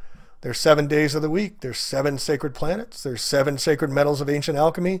dense. There's 7 days of the week. There's 7 sacred planets. There's 7 sacred metals of ancient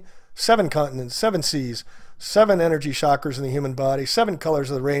alchemy, 7 continents, 7 seas, 7 energy chakras in the human body, 7 colors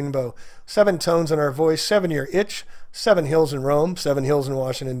of the rainbow, 7 tones in our voice, 7-year itch, 7 hills in Rome, 7 hills in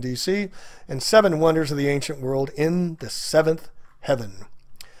Washington, D.C., and 7 wonders of the ancient world in the 7th heaven.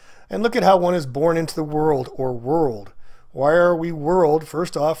 And look at how one is born into the world, or world. Why are we world?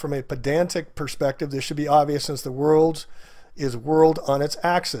 First off, from a pedantic perspective, this should be obvious since the world is world on its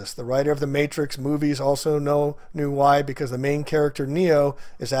axis. The writer of the Matrix movies also knew why, because the main character Neo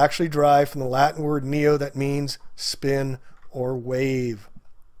is actually derived from the Latin word neo that means spin or wave.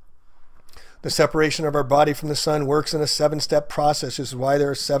 The separation of our body from the sun works in a 7-step process. This is why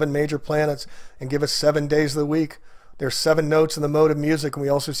there are 7 major planets and give us 7 days of the week. There are 7 notes in the mode of music, and we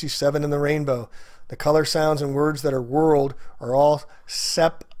also see 7 in the rainbow. The color, sounds, and words that are world are all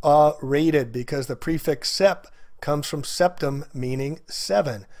separated because the prefix sep comes from septum, meaning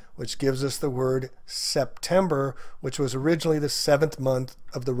 7, which gives us the word September, which was originally the 7th month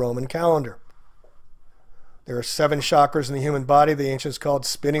of the Roman calendar. There are 7 chakras in the human body. The ancients called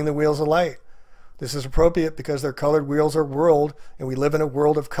spinning the wheels of light. This is appropriate because their colored wheels are world, and we live in a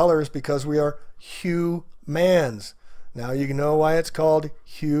world of colors because we are humans. Now you know why it's called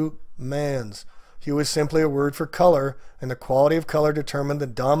humans. Hue is simply a word for color, and the quality of color determines the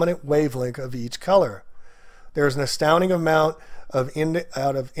dominant wavelength of each color. There is an astounding amount of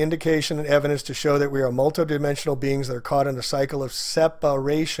indication and evidence to show that we are multidimensional beings that are caught in a cycle of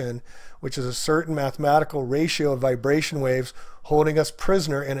separation, which is a certain mathematical ratio of vibration waves holding us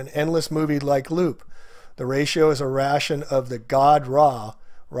prisoner in an endless movie-like loop. The ratio is a ration of the God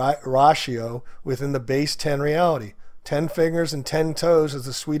ratio within the base 10 reality. 10 fingers and 10 toes, as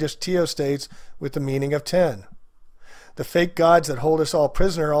the Swedish Teo states, with the meaning of 10. The fake gods that hold us all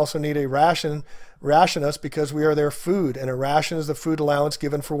prisoner also need a ration us because we are their food, and a ration is the food allowance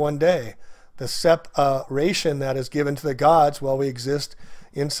given for 1 day. The separation that is given to the gods while we exist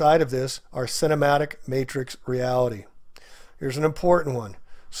inside of this are cinematic matrix reality. Here's an important one.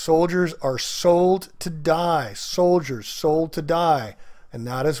 Soldiers are sold to die. Soldiers sold to die. And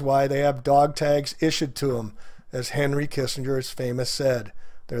that is why they have dog tags issued to them, as Henry Kissinger has famous said.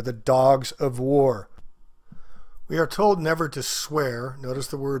 They're the dogs of war. We are told never to swear. Notice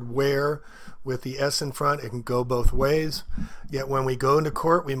the word "wear" with the S in front. It can go both ways. Yet when we go into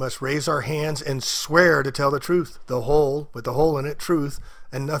court, we must raise our hands and swear to tell the truth, the whole, with the hole in it, truth,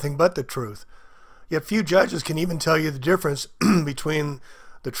 and nothing but the truth. Yet few judges can even tell you the difference between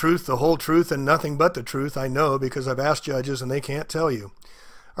the truth, the whole truth, and nothing but the truth. I know because I've asked judges and they can't tell you.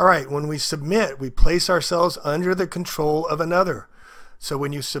 All right, when we submit, we place ourselves under the control of another. So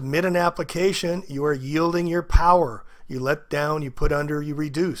when you submit an application, you are yielding your power. You let down, you put under, you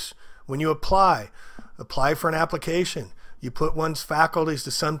reduce. When you apply for an application, you put one's faculties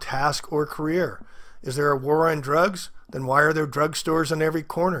to some task or career. Is there a war on drugs? Then why are there drugstores on every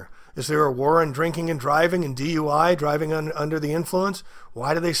corner? Is there a war on drinking and driving and DUI, driving under the influence?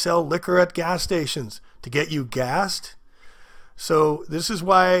 Why do they sell liquor at gas stations? To get you gassed? So this is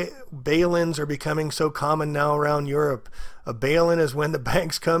why bail-ins are becoming so common now around Europe. A bail-in is when the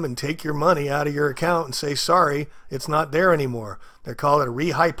banks come and take your money out of your account and say, sorry, it's not there anymore. They call it a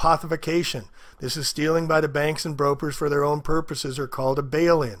rehypothecation. This is stealing by the banks and brokers for their own purposes, are called a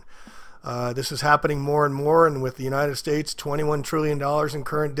bail-in. This is happening more and more, and with the United States, $21 trillion in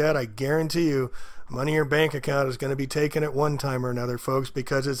current debt, I guarantee you money in your bank account is going to be taken at one time or another, folks,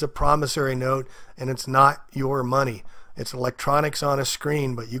 because it's a promissory note and it's not your money. It's electronics on a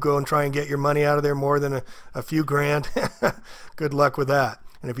screen, but you go and try and get your money out of there more than a few grand, good luck with that.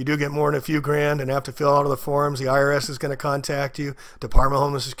 And if you do get more than a few grand and have to fill out all the forms, the IRS is going to contact you. Department of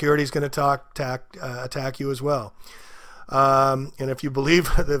Homeland Security is going to attack you as well. And if you believe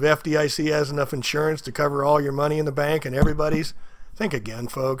the FDIC has enough insurance to cover all your money in the bank and everybody's, think again,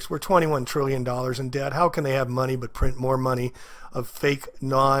 folks. We're $21 trillion in debt. How can they have money but print more money of fake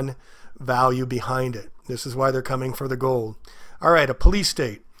non-value behind it? This is why they're coming for the gold. All right, a police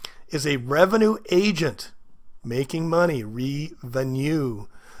state is a revenue agent making money, revenue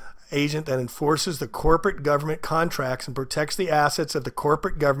agent that enforces the corporate government contracts and protects the assets of the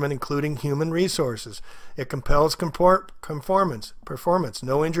corporate government, including human resources. It compels performance,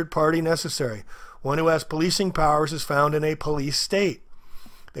 no injured party necessary. One who has policing powers is found in a police state.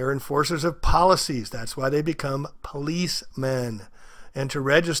 They're enforcers of policies. That's why they become policemen. And to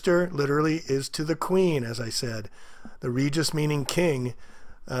register literally is to the queen, as I said. The Regis meaning king.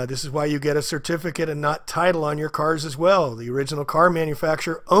 This is why you get a certificate and not title on your cars as well. The original car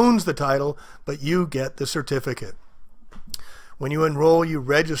manufacturer owns the title, but you get the certificate. When you enroll, you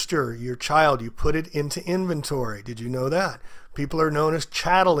register your child. You put it into inventory. Did you know that? People are known as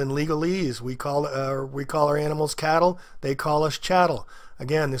chattel in legalese. We call our animals cattle. They call us chattel.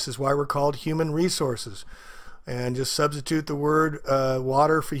 Again, this is why we're called human resources. And just substitute the word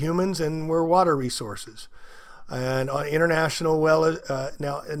water for humans, and we're water resources. And on international,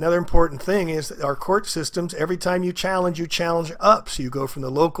 now another important thing is that our court systems, every time you challenge up. So you go from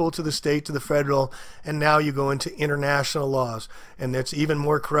the local to the state to the federal, and now you go into international laws. And that's even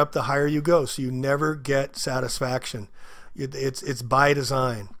more corrupt the higher you go. So you never get satisfaction. It's by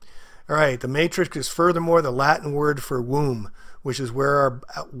design. All right, the matrix is furthermore the Latin word for womb, which is where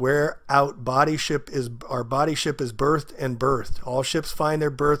our body ship is birthed and birthed. All ships find their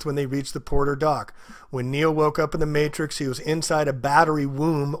birth when they reach the port or dock. When Neo woke up in the Matrix, he was inside a battery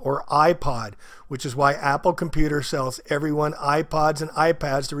womb or iPod, which is why Apple Computer sells everyone iPods and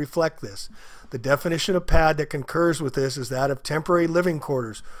iPads to reflect this. The definition of pad that concurs with this is that of temporary living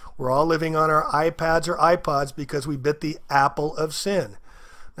quarters. We're all living on our iPads or iPods because we bit the apple of sin.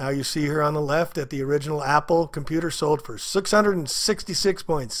 Now you see here on the left that the original Apple computer sold for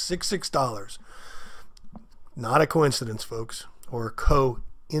 $666.66. Not a coincidence, folks, or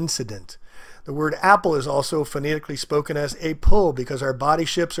coincident. The word apple is also phonetically spoken as a pull because our body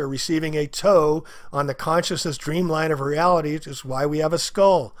ships are receiving a tow on the consciousness dreamline of reality, which is why we have a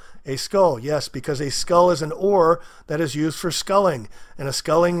skull. A skull, yes, because a skull is an oar that is used for sculling, and a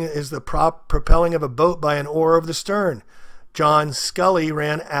sculling is the propelling of a boat by an oar of the stern. John Scully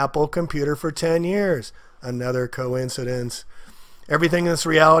ran Apple Computer for 10 years. Another coincidence. Everything in this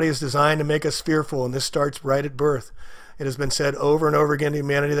reality is designed to make us fearful, and this starts right at birth. It has been said over and over again to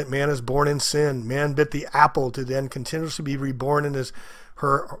humanity that man is born in sin. Man bit the apple to then continuously be reborn in his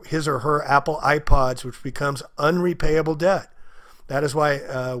or her Apple iPods, which becomes unrepayable debt. That is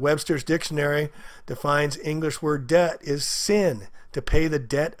why Webster's dictionary defines English word debt is sin, to pay the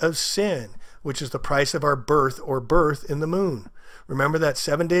debt of sin, which is the price of our birth or birth in the moon. Remember that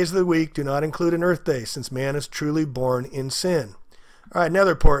 7 days of the week do not include an earth day, since man is truly born in sin. All right,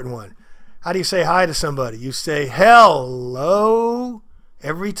 another important one. How do you say hi to somebody? You say hello.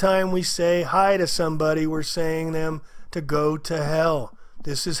 Every time we say hi to somebody, we're saying them to go to hell.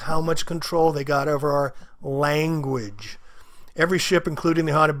 This is how much control they got over our language. Every ship, including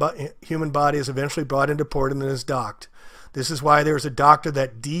the human body, is eventually brought into port and then is docked. This is why there's a doctor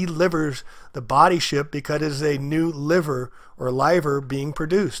that delivers the body ship, because it is a new liver or liver being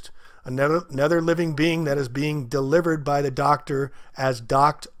produced. Another living being that is being delivered by the doctor as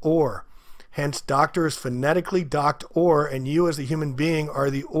docked ore. Hence, doctor is phonetically docked ore, and you as a human being are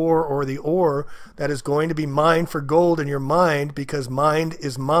the ore or the ore that is going to be mined for gold in your mind, because mind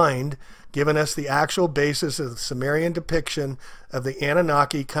is mind, giving us the actual basis of the Sumerian depiction of the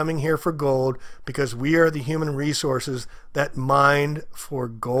Anunnaki coming here for gold, because we are the human resources that mined for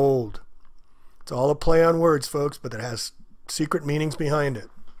gold. It's all a play on words, folks, but it has secret meanings behind it.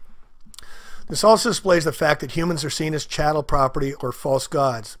 This also displays the fact that humans are seen as chattel property or false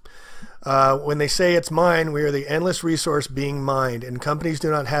gods. When they say it's mine, we are the endless resource being mined, and companies do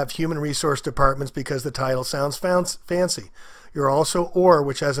not have human resource departments because the title sounds fancy. You're also ore,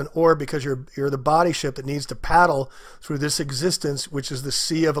 which has an ore because you're the body ship that needs to paddle through this existence, which is the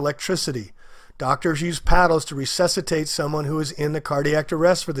sea of electricity. Doctors use paddles to resuscitate someone who is in the cardiac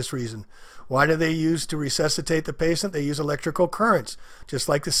arrest for this reason. Why do they use to resuscitate the patient? They use electrical currents, just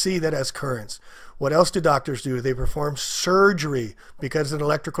like the sea that has currents. What else do doctors do? They perform surgery because of an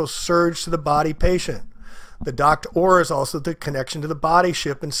electrical surge to the body patient. The docked ore is also the connection to the body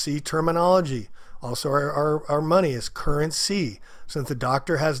ship in sea terminology. Also, our money is currency, since the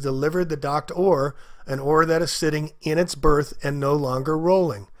doctor has delivered the docked ore, an ore that is sitting in its berth and no longer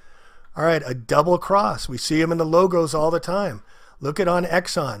rolling. All right, a double cross. We see them in the logos all the time. Look at on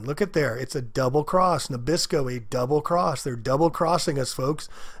Exxon. Look at there. It's a double cross. Nabisco, a double cross. They're double crossing us, folks.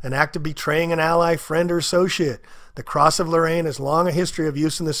 An act of betraying an ally, friend, or associate. The Cross of Lorraine has long a history of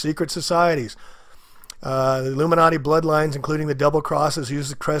use in the secret societies. The Illuminati bloodlines, including the double crosses, use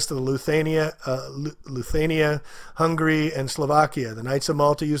the crest of the Lithuania, Hungary, and Slovakia. The Knights of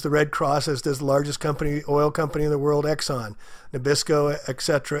Malta use the red cross, as does the largest oil company in the world, Exxon, Nabisco,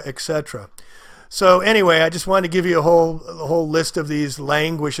 etc., etc. So anyway, I just wanted to give you a whole list of these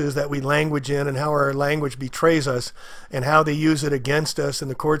languages that we language in, and how our language betrays us, and how they use it against us.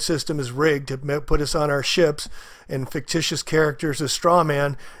 And the court system is rigged to put us on our ships and fictitious characters as straw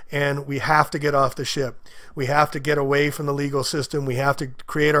man, and we have to get off the ship. We have to get away from the legal system. We have to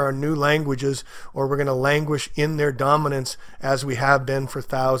create our new languages, or we're going to languish in their dominance as we have been for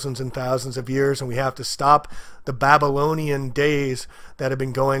thousands and thousands of years, and we have to stop the Babylonian days that have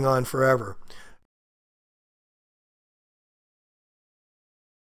been going on forever.